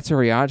 wait, that's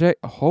Urianger?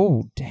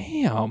 Oh,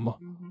 damn.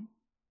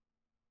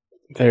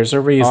 There's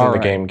a reason the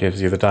game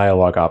gives you the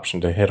dialogue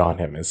option to hit on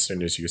him as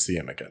soon as you see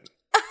him again.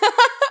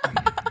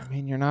 I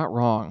mean, you're not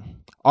wrong.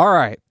 All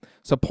right.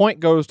 So point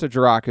goes to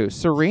Jiraku.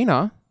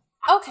 Serena.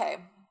 Okay.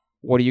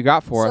 What do you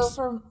got for us? So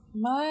for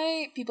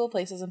my people,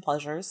 places, and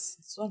pleasures,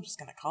 so I'm just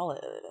going to call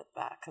it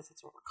that because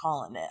that's what we're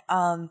calling it.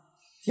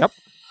 Yep.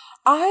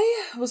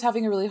 I was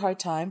having a really hard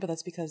time, but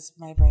that's because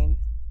my brain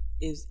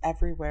is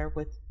everywhere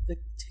with the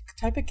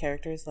type of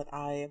characters that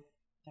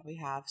we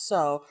have.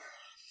 So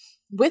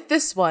with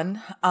this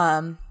one,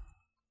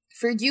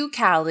 for you,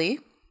 Callie,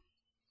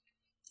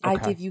 I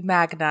give you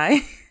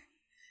Magnai.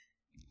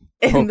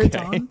 In the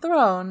Dawn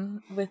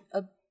Throne with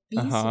a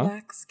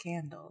beeswax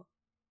candle.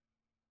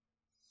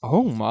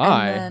 Oh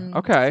my! And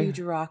then for you,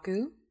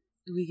 Jiraku,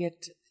 you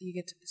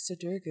get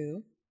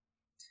Sidurgu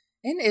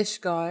and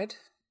Ishgard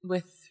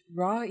with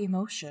raw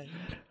emotion.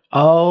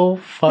 Oh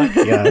fuck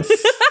yes!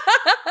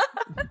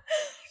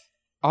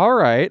 All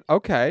right,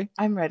 okay.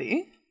 I'm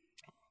ready.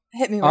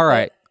 Hit me with it. All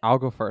right, I'll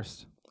go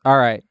first. All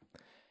right,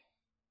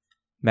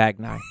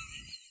 Magnai.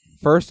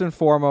 First and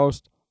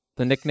foremost,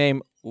 the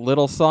nickname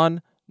Little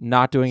Sun.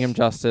 Not doing him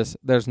justice.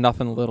 There's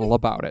nothing little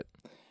about it.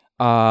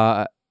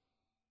 We're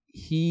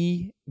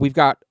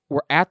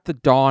at the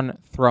Dawn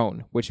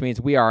Throne, which means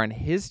we are in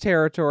his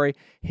territory,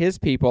 his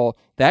people.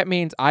 That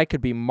means I could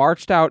be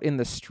marched out in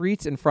the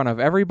streets in front of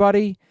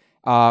everybody,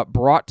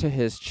 brought to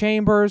his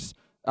chambers.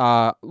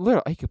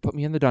 Literally, he could put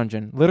me in the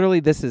dungeon. Literally,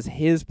 this is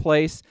his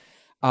place.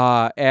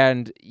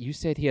 And you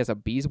said he has a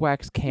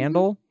beeswax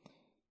candle?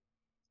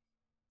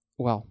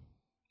 Well,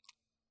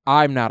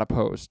 I'm not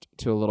opposed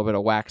to a little bit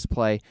of wax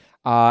play.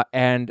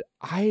 And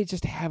I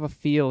just have a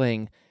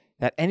feeling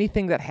that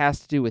anything that has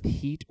to do with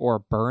heat or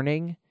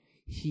burning,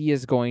 he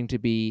is going to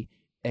be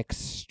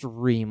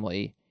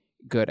extremely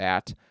good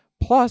at.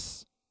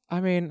 Plus,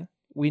 I mean,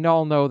 we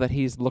all know that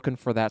he's looking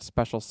for that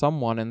special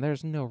someone, and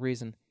there's no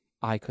reason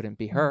I couldn't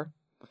be her.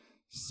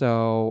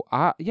 So,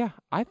 I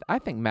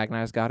think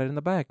Magnai's got it in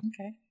the bag.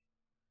 Okay.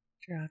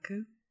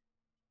 Jiraku?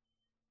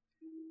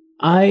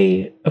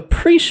 I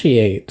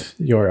appreciate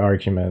your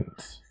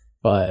argument,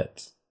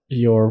 but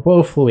you're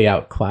woefully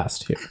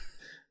outclassed here.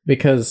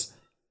 Because,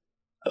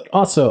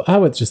 also, I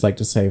would just like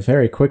to say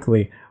very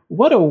quickly,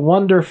 what a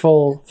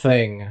wonderful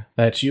thing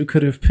that you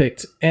could have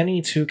picked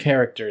any two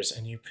characters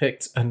and you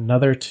picked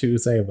another two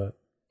Zayla.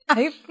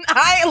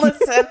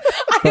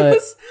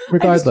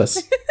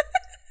 Regardless,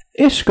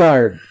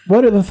 Ishgard.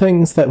 What are the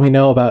things that we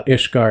know about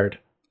Ishgard?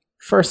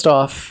 First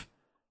off,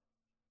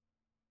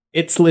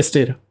 it's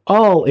listed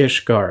all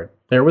Ishgard.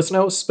 There was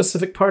no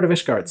specific part of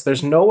Ishgard's.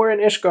 There's nowhere in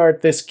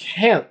Ishgard this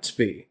can't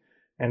be.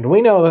 And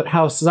we know that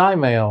House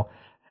Zymael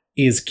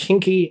is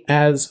kinky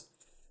as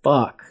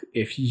fuck.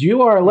 If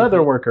you are a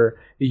leather worker,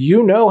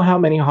 you know how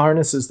many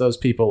harnesses those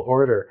people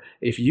order.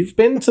 If you've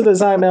been to the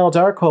Zymael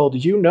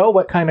Darkhold, you know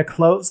what kind of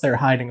clothes they're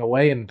hiding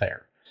away in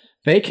there.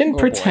 They can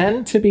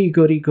pretend to be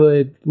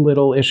goody-good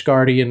little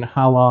Ishgardian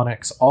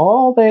halonics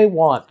all they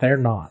want. They're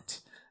not.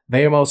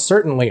 They most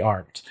certainly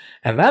aren't.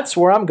 And that's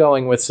where I'm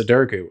going with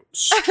Sidurgu.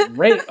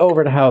 Straight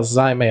over to House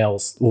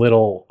Zymael's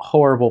little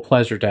horrible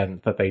pleasure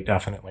den that they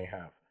definitely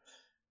have.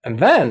 And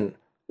then,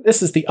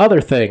 this is the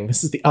other thing.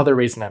 This is the other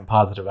reason I'm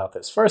positive about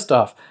this. First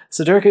off,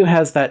 Sudoku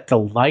has that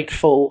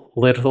delightful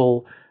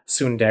little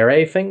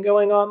tsundere thing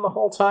going on the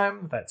whole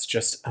time. That's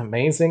just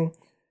amazing.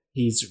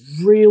 He's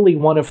really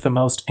one of the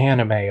most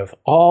anime of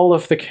all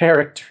of the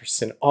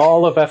characters in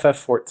all of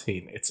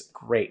FF14. It's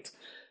great.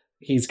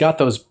 He's got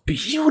those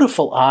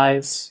beautiful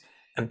eyes,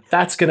 and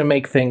that's going to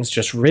make things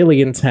just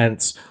really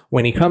intense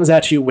when he comes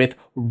at you with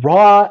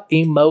raw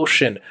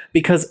emotion.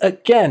 Because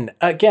again,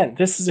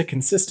 this is a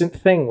consistent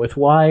thing with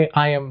why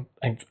I'm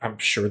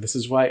sure this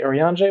is why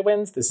Urianger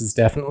wins. This is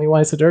definitely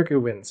why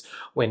Sudoku wins.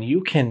 When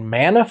you can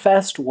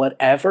manifest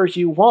whatever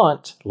you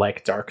want,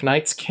 like Dark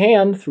Knights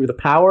can through the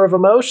power of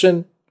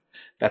emotion,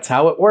 that's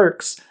how it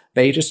works.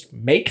 They just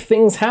make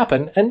things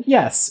happen. And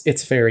yes,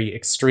 it's very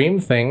extreme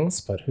things,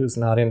 but who's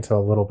not into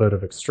a little bit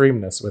of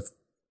extremeness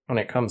when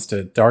it comes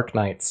to Dark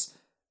Knights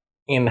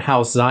in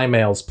House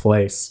Zymail's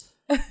place?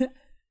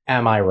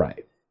 Am I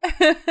right?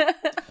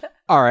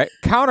 All right.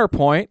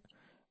 Counterpoint.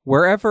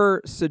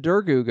 Wherever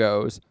Sudoku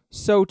goes,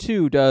 so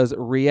too does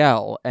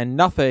Riel, and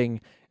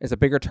nothing is a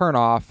bigger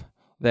turnoff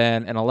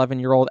than an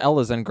 11-year-old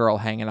Elezen girl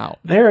hanging out.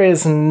 There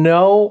is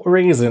no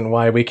reason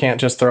why we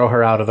can't just throw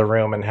her out of the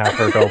room and have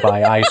her go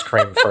buy ice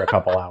cream for a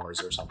couple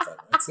hours or something.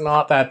 It's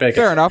not that big.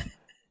 Fair enough.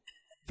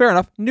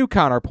 New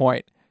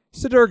counterpoint.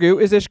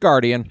 Sudoku is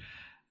Ishgardian.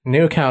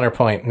 New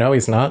counterpoint. No,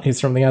 he's not.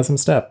 He's from the Azim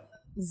Steppe.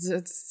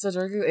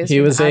 Sudoku is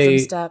from the Azim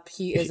Steppe.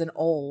 He is an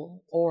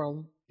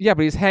Oral. Yeah,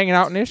 but he's hanging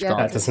out in Ishgard. Yeah,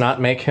 that does not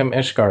make him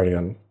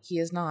Ishgardian. He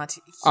is not.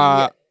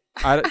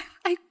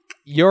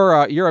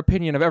 Your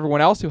opinion of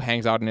everyone else who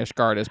hangs out in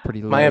Ishgard is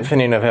pretty low. My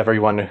opinion of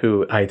everyone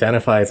who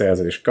identifies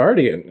as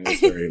Ishgardian is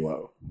very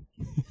low.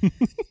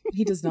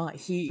 He does not.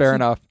 Fair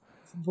enough.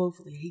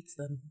 Woefully hates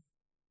them.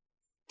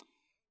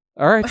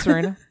 All right,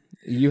 Serena,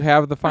 you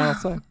have the final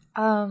say.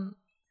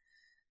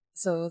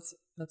 So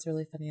that's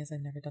really funny, as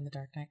I've never done the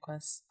Dark Knight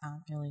quest. I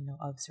only know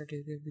of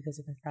Sudoku because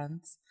of my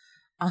friends.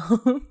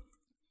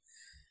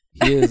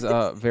 He is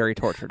very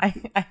tortured.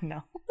 I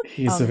know.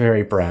 He's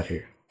very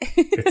bratty.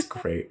 It's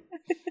great.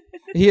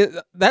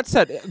 That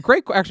said,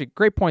 great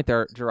point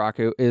there,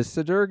 Jiraku. Is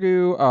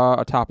Sudoku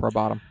a top or a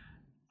bottom?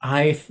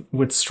 I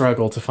would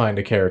struggle to find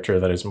a character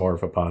that is more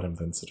of a bottom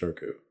than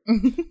Sudoku.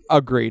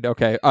 Agreed.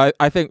 Okay.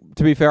 I think,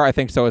 to be fair, I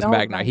think so is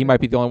Magni. He might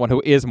be the only one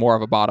who is more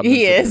of a bottom.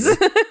 He is.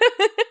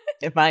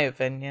 In my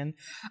opinion.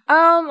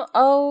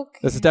 Okay.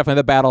 This is definitely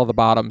the battle of the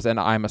bottoms, and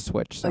I'm a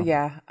switch. So.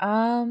 Yeah.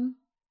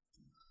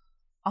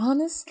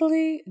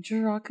 Honestly,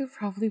 Jiraku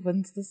probably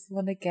wins this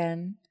one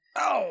again.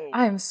 Oh.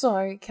 I'm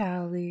sorry,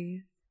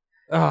 Callie.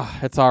 Oh,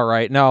 it's all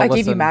right. No, I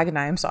gave you Magni.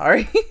 I'm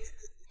sorry.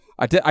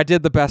 I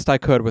did the best I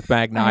could with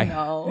Magni. I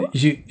know.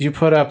 You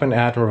put up an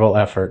admirable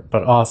effort,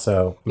 but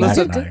also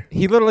Magni.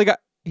 He literally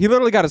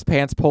got his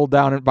pants pulled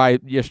down by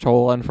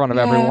Y'shtola in front of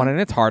everyone, and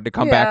it's hard to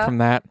come back from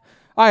that.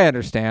 I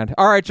understand.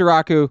 All right,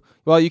 Jiraku.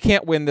 Well, you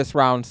can't win this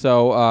round,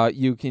 so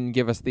you can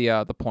give us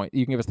the point.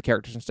 You can give us the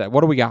characters instead.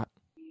 What do we got?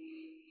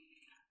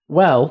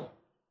 Well,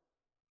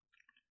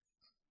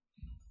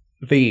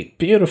 the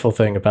beautiful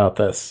thing about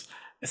this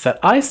is that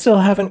I still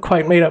haven't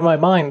quite made up my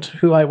mind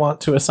who I want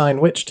to assign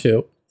which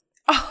to.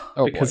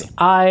 Because boy.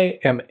 I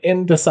am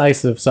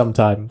indecisive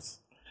sometimes.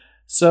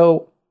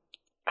 So,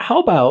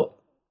 how about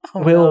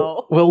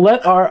we'll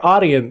let our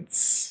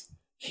audience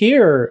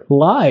hear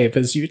live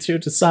as you two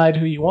decide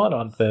who you want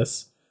on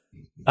this.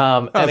 I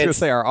was going to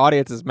say our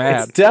audience is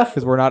mad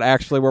because we're not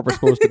actually where we're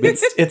supposed to be.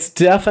 It's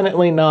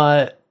definitely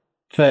not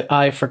that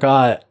I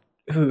forgot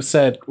who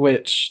said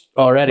which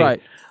already.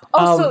 Right.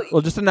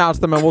 We'll just announce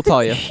them and we'll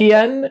tell you.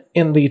 Hien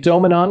in the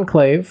Doman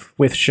Enclave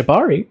with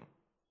Shibari.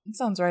 It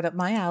sounds right up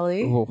my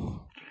alley.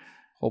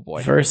 Oh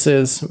boy.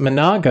 Versus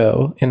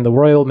Minago in the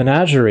Royal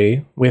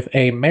Menagerie with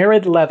a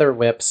Merid leather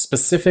whip,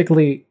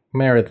 specifically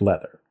Merid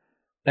leather.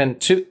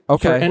 And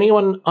for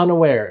anyone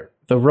unaware,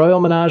 the Royal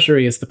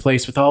Menagerie is the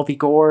place with all the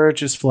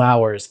gorgeous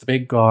flowers, the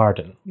big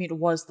garden. I mean, it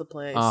was the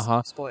place.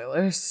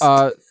 Spoilers.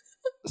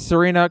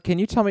 Serena, can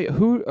you tell me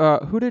who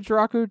did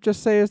Jiraku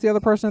just say is the other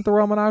person at the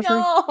Royal Menagerie?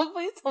 No,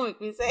 please don't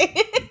make me say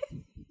it.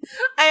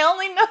 I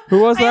only know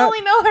who was that? I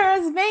only know her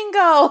as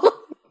Mango.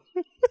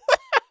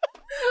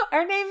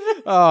 Her name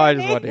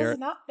is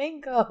not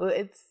Mango.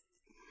 It's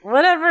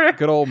whatever.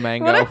 Good old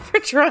Mango. Whatever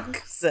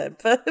drunk said.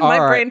 But all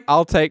right, brain.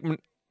 I'll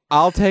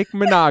take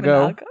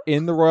Minago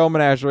in the Royal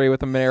Menagerie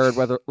with a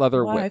Merid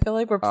leather whip. I feel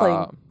like we're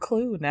playing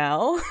Clue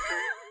now.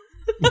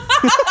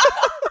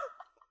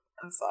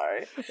 I'm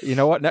sorry. You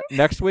know what?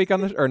 Next week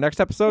next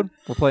episode,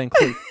 we're playing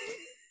Clue.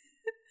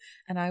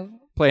 And I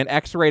play an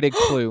X-rated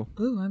Clue.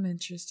 Ooh, I'm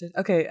interested.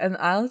 Okay, and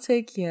I'll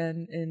take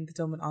Hien in the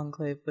Doman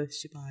Enclave with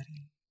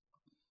Shibari.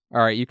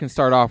 All right, you can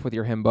start off with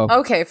your himbo.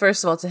 Okay,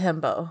 first of all, to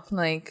himbo,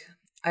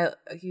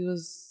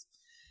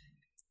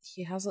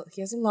 he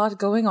has a lot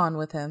going on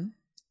with him,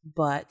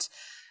 but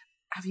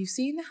have you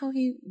seen how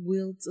he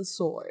wields a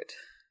sword?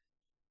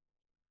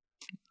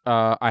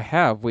 I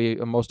have.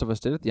 Most of us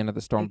did at the end of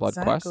the Stormblood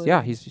quest.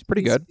 Yeah, he's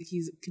pretty good.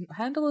 He can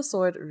handle a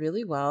sword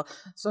really well.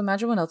 So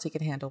imagine what else he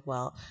can handle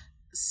well.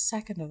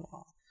 Second of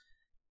all,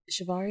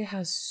 Shibari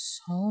has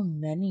so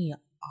many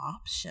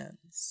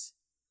options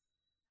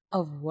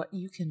of what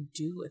you can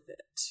do with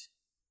it.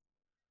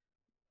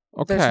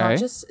 Okay.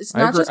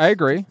 I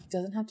agree. It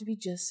doesn't have to be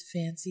just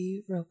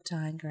fancy rope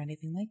tying or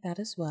anything like that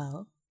as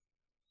well.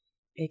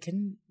 It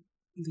can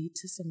lead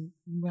to some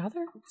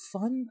rather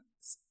fun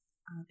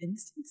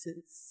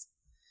instances.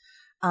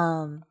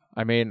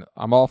 I mean,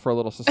 I'm all for a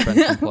little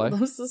suspension play. A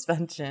little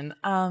suspension.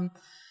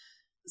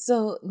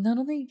 So not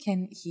only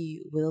can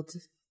he wield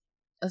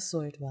a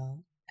sword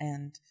well,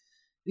 and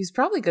he's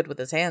probably good with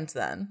his hands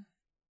then,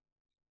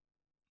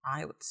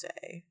 I would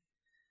say.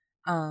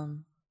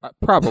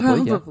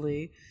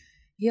 Probably. Yeah.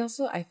 He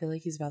also, I feel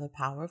like he's rather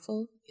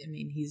powerful. I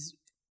mean, he's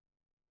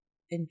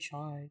in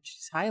charge.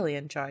 He's highly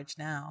in charge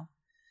now.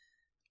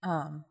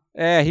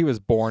 He was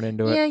born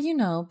into it.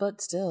 Yeah, but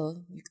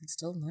still, you can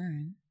still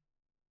learn.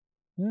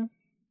 Yeah.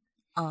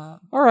 All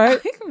right.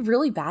 I'm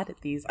really bad at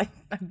these. I'd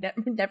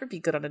never be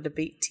good on a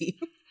debate team.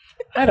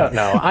 I don't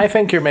know. I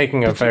think you're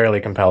making a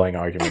fairly compelling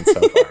argument so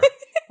far.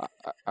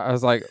 I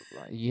was like,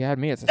 you had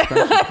me at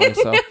suspension play,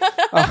 so.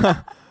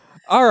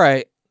 All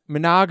right.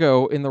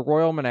 Minago in the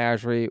Royal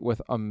Menagerie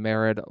with a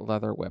Merid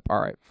leather whip. All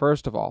right.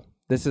 First of all,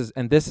 this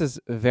is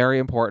very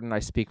important. I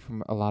speak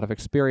from a lot of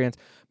experience.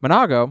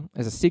 Minago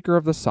is a seeker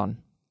of the sun,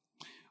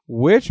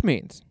 which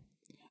means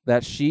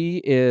that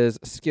she is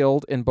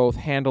skilled in both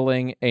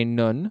handling a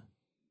nun,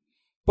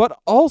 but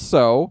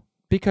also,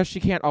 because she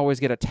can't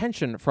always get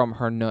attention from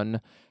her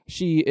nun,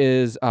 she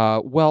is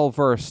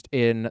well-versed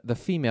in the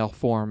female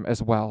form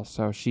as well.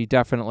 So she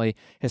definitely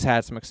has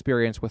had some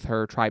experience with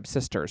her tribe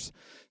sisters.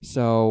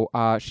 So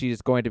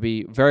she's going to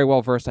be very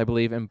well-versed, I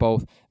believe, in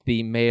both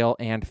the male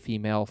and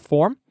female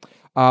form.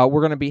 We're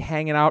going to be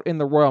hanging out in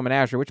the Royal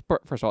Menagerie, which,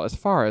 first of all, as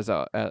far as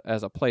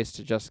a place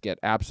to just get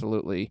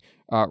absolutely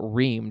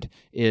reamed,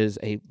 is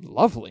a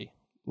lovely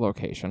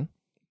location.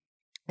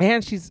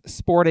 And she's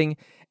sporting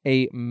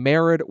a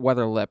Merid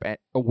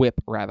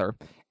whip,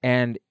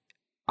 and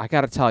I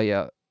gotta tell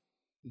you,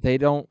 they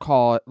don't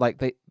call it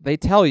like they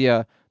tell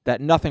you that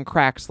nothing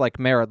cracks like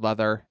Merid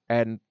leather,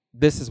 and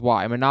this is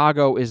why.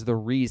 Minago is the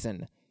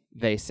reason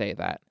they say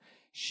that.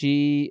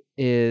 She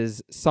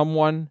is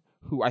someone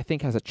who I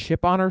think has a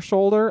chip on her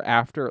shoulder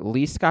after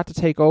Lys got to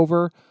take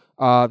over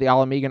the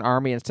Ala Mhigan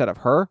army instead of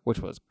her, which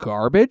was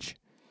garbage.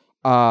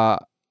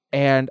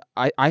 And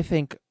I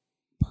think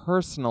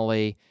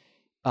personally,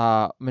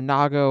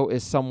 Minago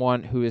is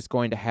someone who is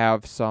going to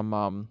have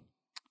some,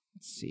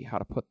 let's see how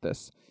to put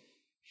this.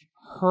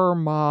 Her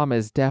mom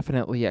is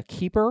definitely a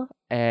keeper,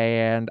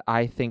 and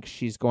I think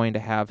she's going to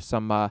have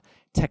some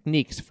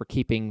techniques for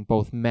keeping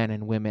both men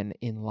and women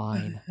in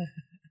line.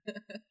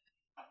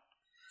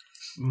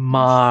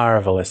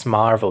 Marvelous.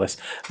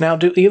 Now,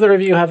 do either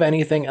of you have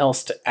anything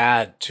else to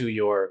add to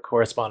your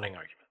corresponding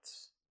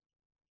arguments?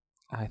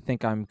 I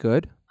think I'm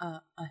good.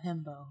 A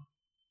himbo.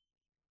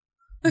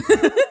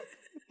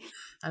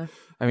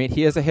 I mean,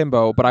 he is a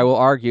himbo, but I will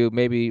argue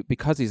maybe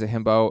because he's a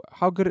himbo,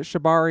 how good at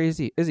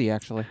Shibari is he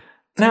actually?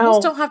 Now,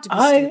 Himbos don't have to be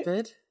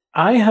stupid.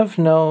 I have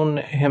known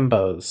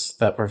himbos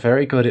that were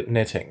very good at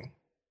knitting,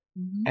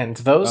 and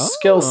those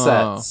skill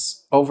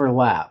sets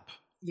overlap.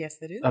 Yes,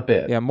 they do. A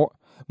bit. Yeah,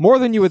 more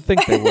than you would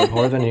think they would.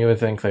 More than you would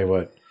think they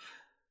would.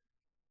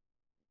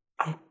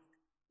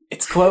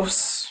 It's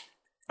close.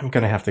 I'm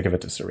going to have to give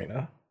it to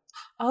Serena.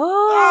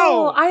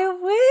 Oh, I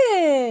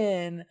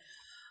win.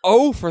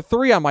 0 for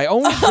 3 on my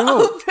own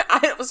show.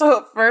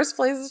 So first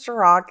place is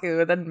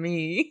Jiraku, then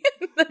me,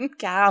 then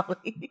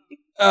Callie.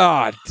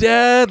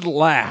 Dead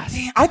last.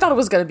 I thought it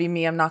was going to be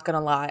me, I'm not going to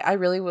lie. I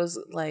really was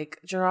like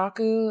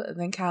Jiraku,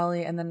 then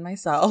Callie, and then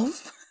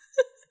myself.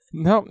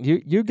 No,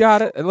 you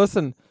got it.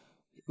 Listen,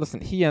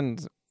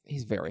 he's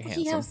very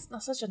handsome. He has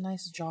such a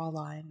nice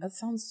jawline. That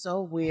sounds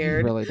so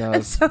weird. He really does.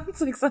 It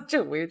sounds like such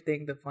a weird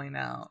thing to point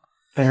out.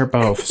 They're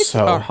both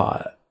so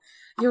hot.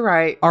 You're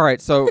right. All right,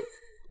 so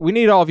we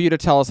need all of you to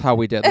tell us how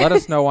we did. Let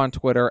us know on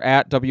Twitter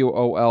at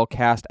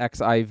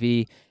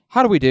WOLCastXIV.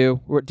 How do we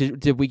do?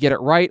 Did we get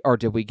it right or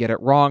did we get it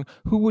wrong?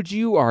 Who would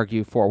you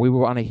argue for? We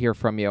want to hear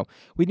from you.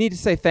 We need to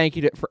say thank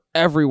you for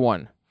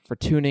everyone for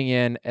tuning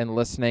in and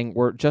listening.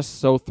 We're just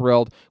so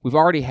thrilled. We've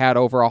already had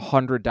over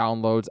 100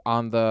 downloads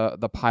on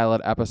the pilot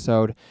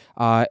episode,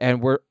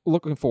 and we're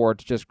looking forward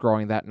to just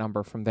growing that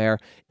number from there.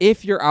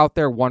 If you're out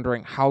there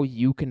wondering how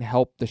you can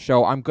help the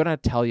show, I'm going to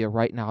tell you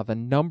right now, the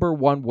number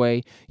one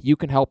way you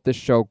can help this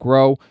show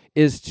grow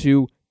is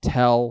to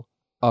tell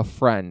a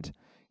friend.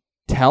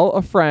 Tell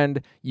a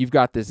friend you've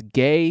got this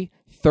gay,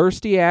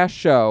 thirsty-ass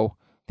show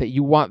that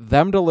you want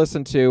them to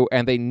listen to,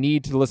 and they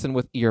need to listen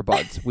with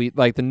earbuds. We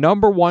like the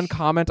number one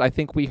comment I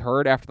think we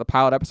heard after the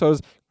pilot episode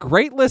is,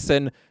 great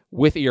listen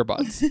with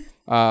earbuds.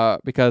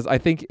 Because I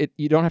think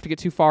you don't have to get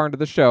too far into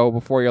the show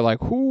before you're like,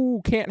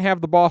 who can't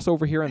have the boss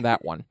over here in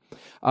that one?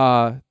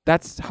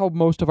 That's how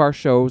most of our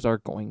shows are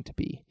going to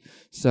be.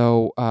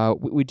 So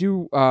we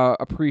do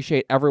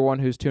appreciate everyone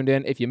who's tuned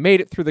in. If you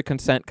made it through the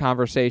consent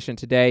conversation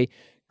today,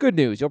 good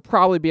news. You'll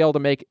probably be able to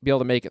make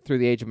it through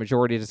the Age of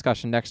Majority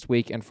discussion next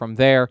week, and from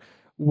there,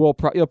 you'll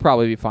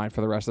probably be fine for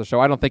the rest of the show.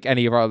 I don't think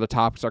any of our other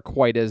topics are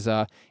quite as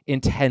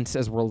intense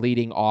as we're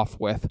leading off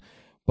with.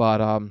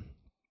 but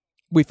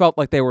we felt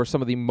like they were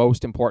some of the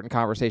most important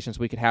conversations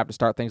we could have to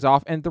start things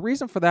off. And the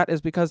reason for that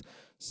is because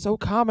so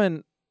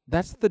common,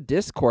 that's the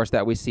discourse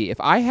that we see.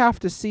 If I have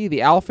to see the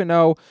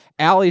Alphinaud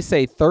Allie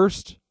say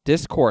thirst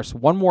discourse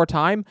one more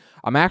time,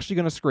 I'm actually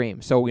going to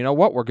scream. So you know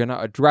what? We're going to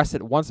address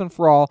it once and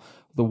for all.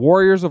 The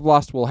Warriors of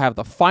Lust will have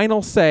the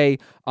final say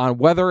on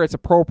whether it's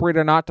appropriate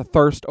or not to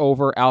thirst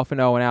over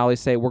Alphinaud and Allie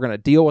say. We're going to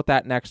deal with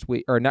that next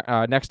week, or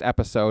next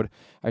episode,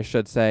 I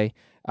should say.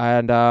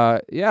 And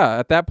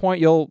at that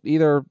point, you'll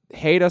either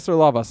hate us or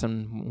love us,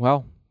 and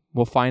well,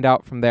 we'll find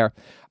out from there.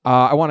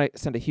 I want to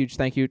send a huge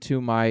thank you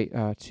to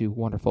my two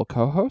wonderful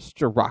co-hosts,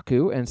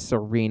 Jiraku and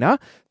Serena.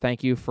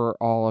 Thank you for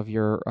all of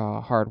your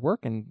hard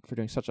work and for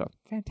doing such a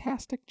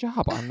fantastic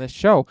job on this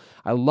show.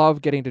 I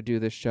love getting to do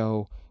this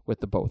show with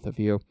the both of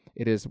you.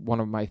 It is one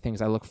of my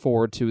things I look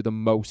forward to the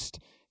most.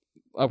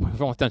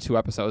 We've only done 2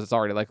 episodes. It's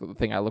already like the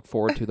thing I look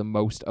forward to the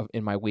most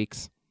in my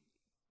weeks.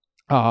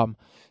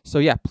 So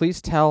yeah,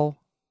 please tell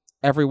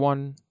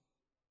everyone,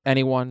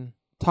 anyone,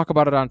 talk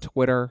about it on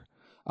Twitter.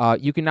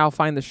 You can now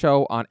find the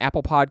show on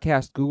Apple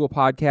Podcasts, Google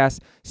Podcasts,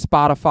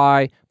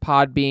 Spotify,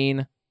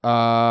 Podbean,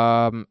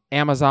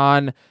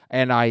 Amazon,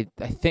 and I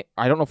think,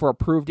 I don't know if we're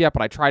approved yet,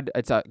 but I tried.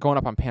 It's going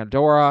up on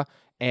Pandora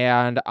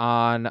and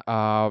on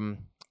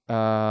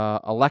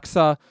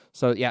Alexa.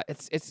 So yeah,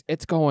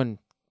 it's going.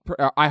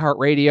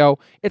 iHeartRadio.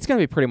 It's going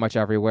to be pretty much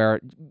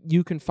everywhere.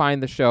 You can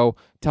find the show.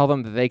 Tell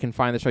them that they can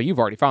find the show. You've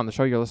already found the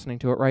show. You're listening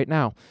to it right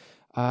now.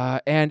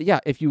 And yeah,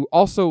 if you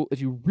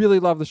really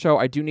love the show,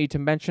 I do need to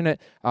mention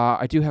it.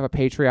 I do have a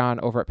Patreon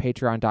over at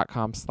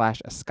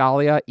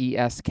patreon.com/Escalia,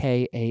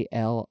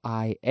 ESKALIA.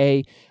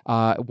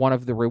 One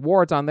of the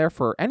rewards on there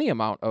for any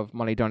amount of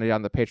money donated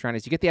on the Patreon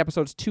is you get the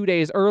episodes 2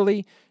 days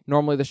early.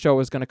 Normally the show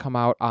is going to come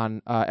out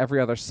on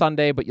every other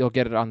Sunday, but you'll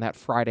get it on that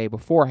Friday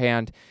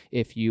beforehand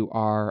if you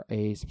are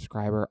a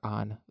subscriber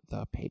on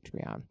the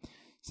Patreon.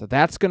 So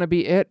that's going to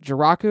be it.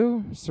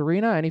 Jiraku,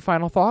 Serena, any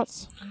final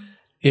thoughts?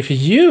 If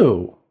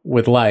you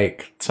would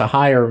like to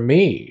hire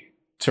me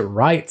to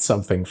write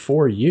something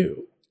for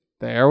you.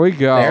 There we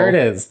go. There it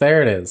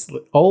is.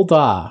 Old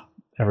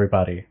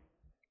everybody.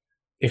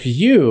 If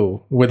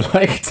you would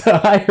like to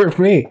hire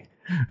me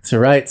to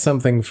write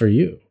something for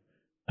you,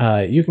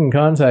 you can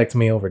contact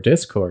me over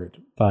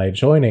Discord by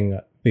joining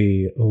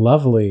the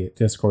lovely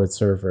Discord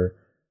server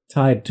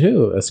tied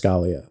to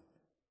Escalia.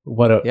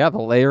 The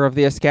layer of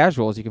the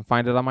Escasuals. You can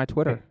find it on my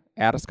Twitter.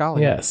 At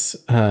Escalia. Yes.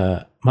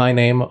 My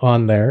name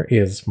on there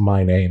is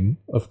my name,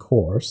 of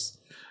course.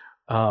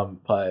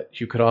 But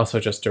you could also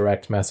just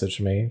direct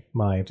message me.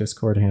 My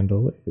Discord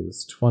handle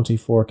is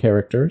 24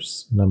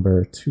 characters,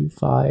 number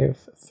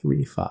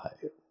 2535.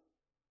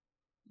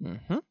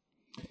 Mm-hmm.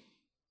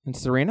 And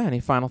Serena, any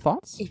final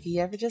thoughts? If you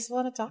ever just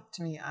want to talk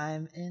to me,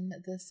 I'm in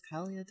the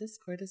Escalia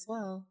Discord as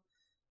well.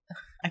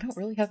 I don't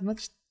really have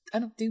much. I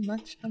don't do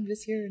much. I'm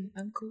just here and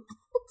I'm cool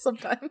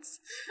sometimes.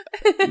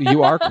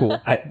 You are cool.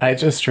 I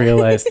just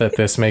realized that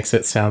this makes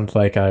it sound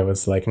like I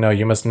was like, no,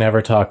 you must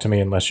never talk to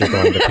me unless you're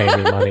going to pay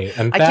me money.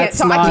 And I can't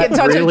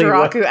talk really to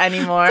Jiraku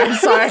anymore. I'm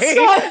sorry.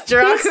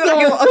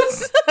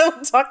 Jiraku, I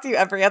will talk to you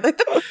every other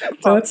time.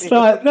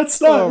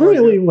 That's not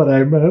really what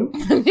I meant.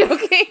 I'm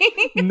joking.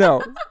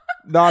 No.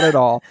 Not at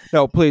all.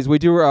 No, please. We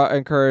do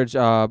encourage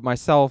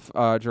myself,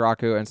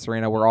 Jiraku, and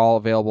Serena. We're all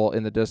available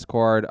in the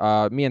Discord.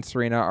 Me and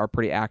Serena are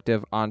pretty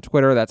active on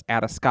Twitter. That's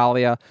at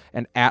Escalia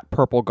and at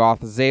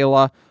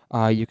PurpleGothZayla.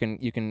 You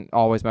can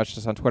always message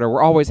us on Twitter.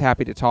 We're always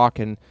happy to talk.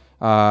 And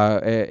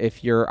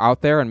if you're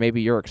out there and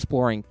maybe you're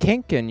exploring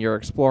kink and you're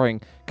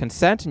exploring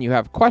consent and you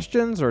have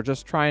questions or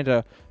just trying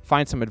to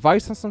find some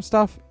advice on some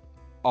stuff,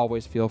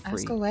 always feel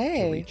free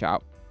to reach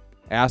out.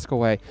 Ask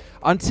away.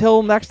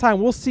 Until next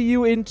time, we'll see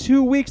you in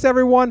 2 weeks,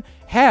 everyone.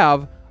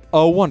 Have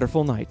a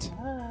wonderful night.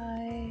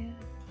 Bye.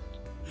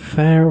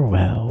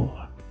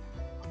 Farewell.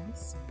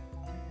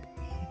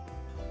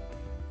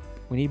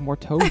 We need more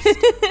toast.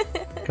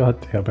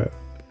 God damn it.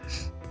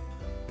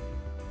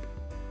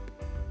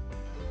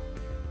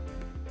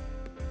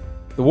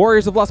 The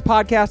Warriors of Lust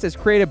podcast is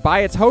created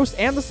by its host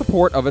and the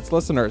support of its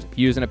listeners.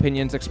 Views and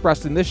opinions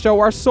expressed in this show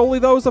are solely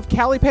those of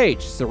Callie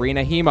Page,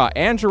 Serena Hema,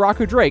 and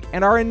Jiraku Drake,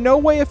 and are in no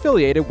way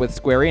affiliated with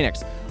Square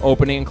Enix.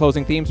 Opening and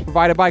closing themes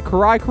provided by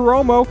Karai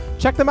Kuromo.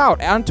 Check them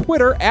out on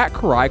Twitter at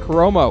Karai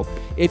Kuromo.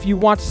 If you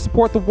want to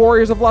support the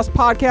Warriors of Lust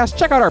podcast,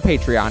 check out our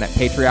Patreon at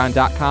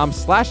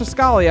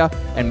patreon.com/Escalia,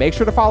 and make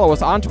sure to follow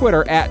us on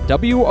Twitter at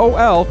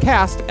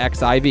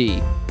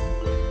WOLCastXIV.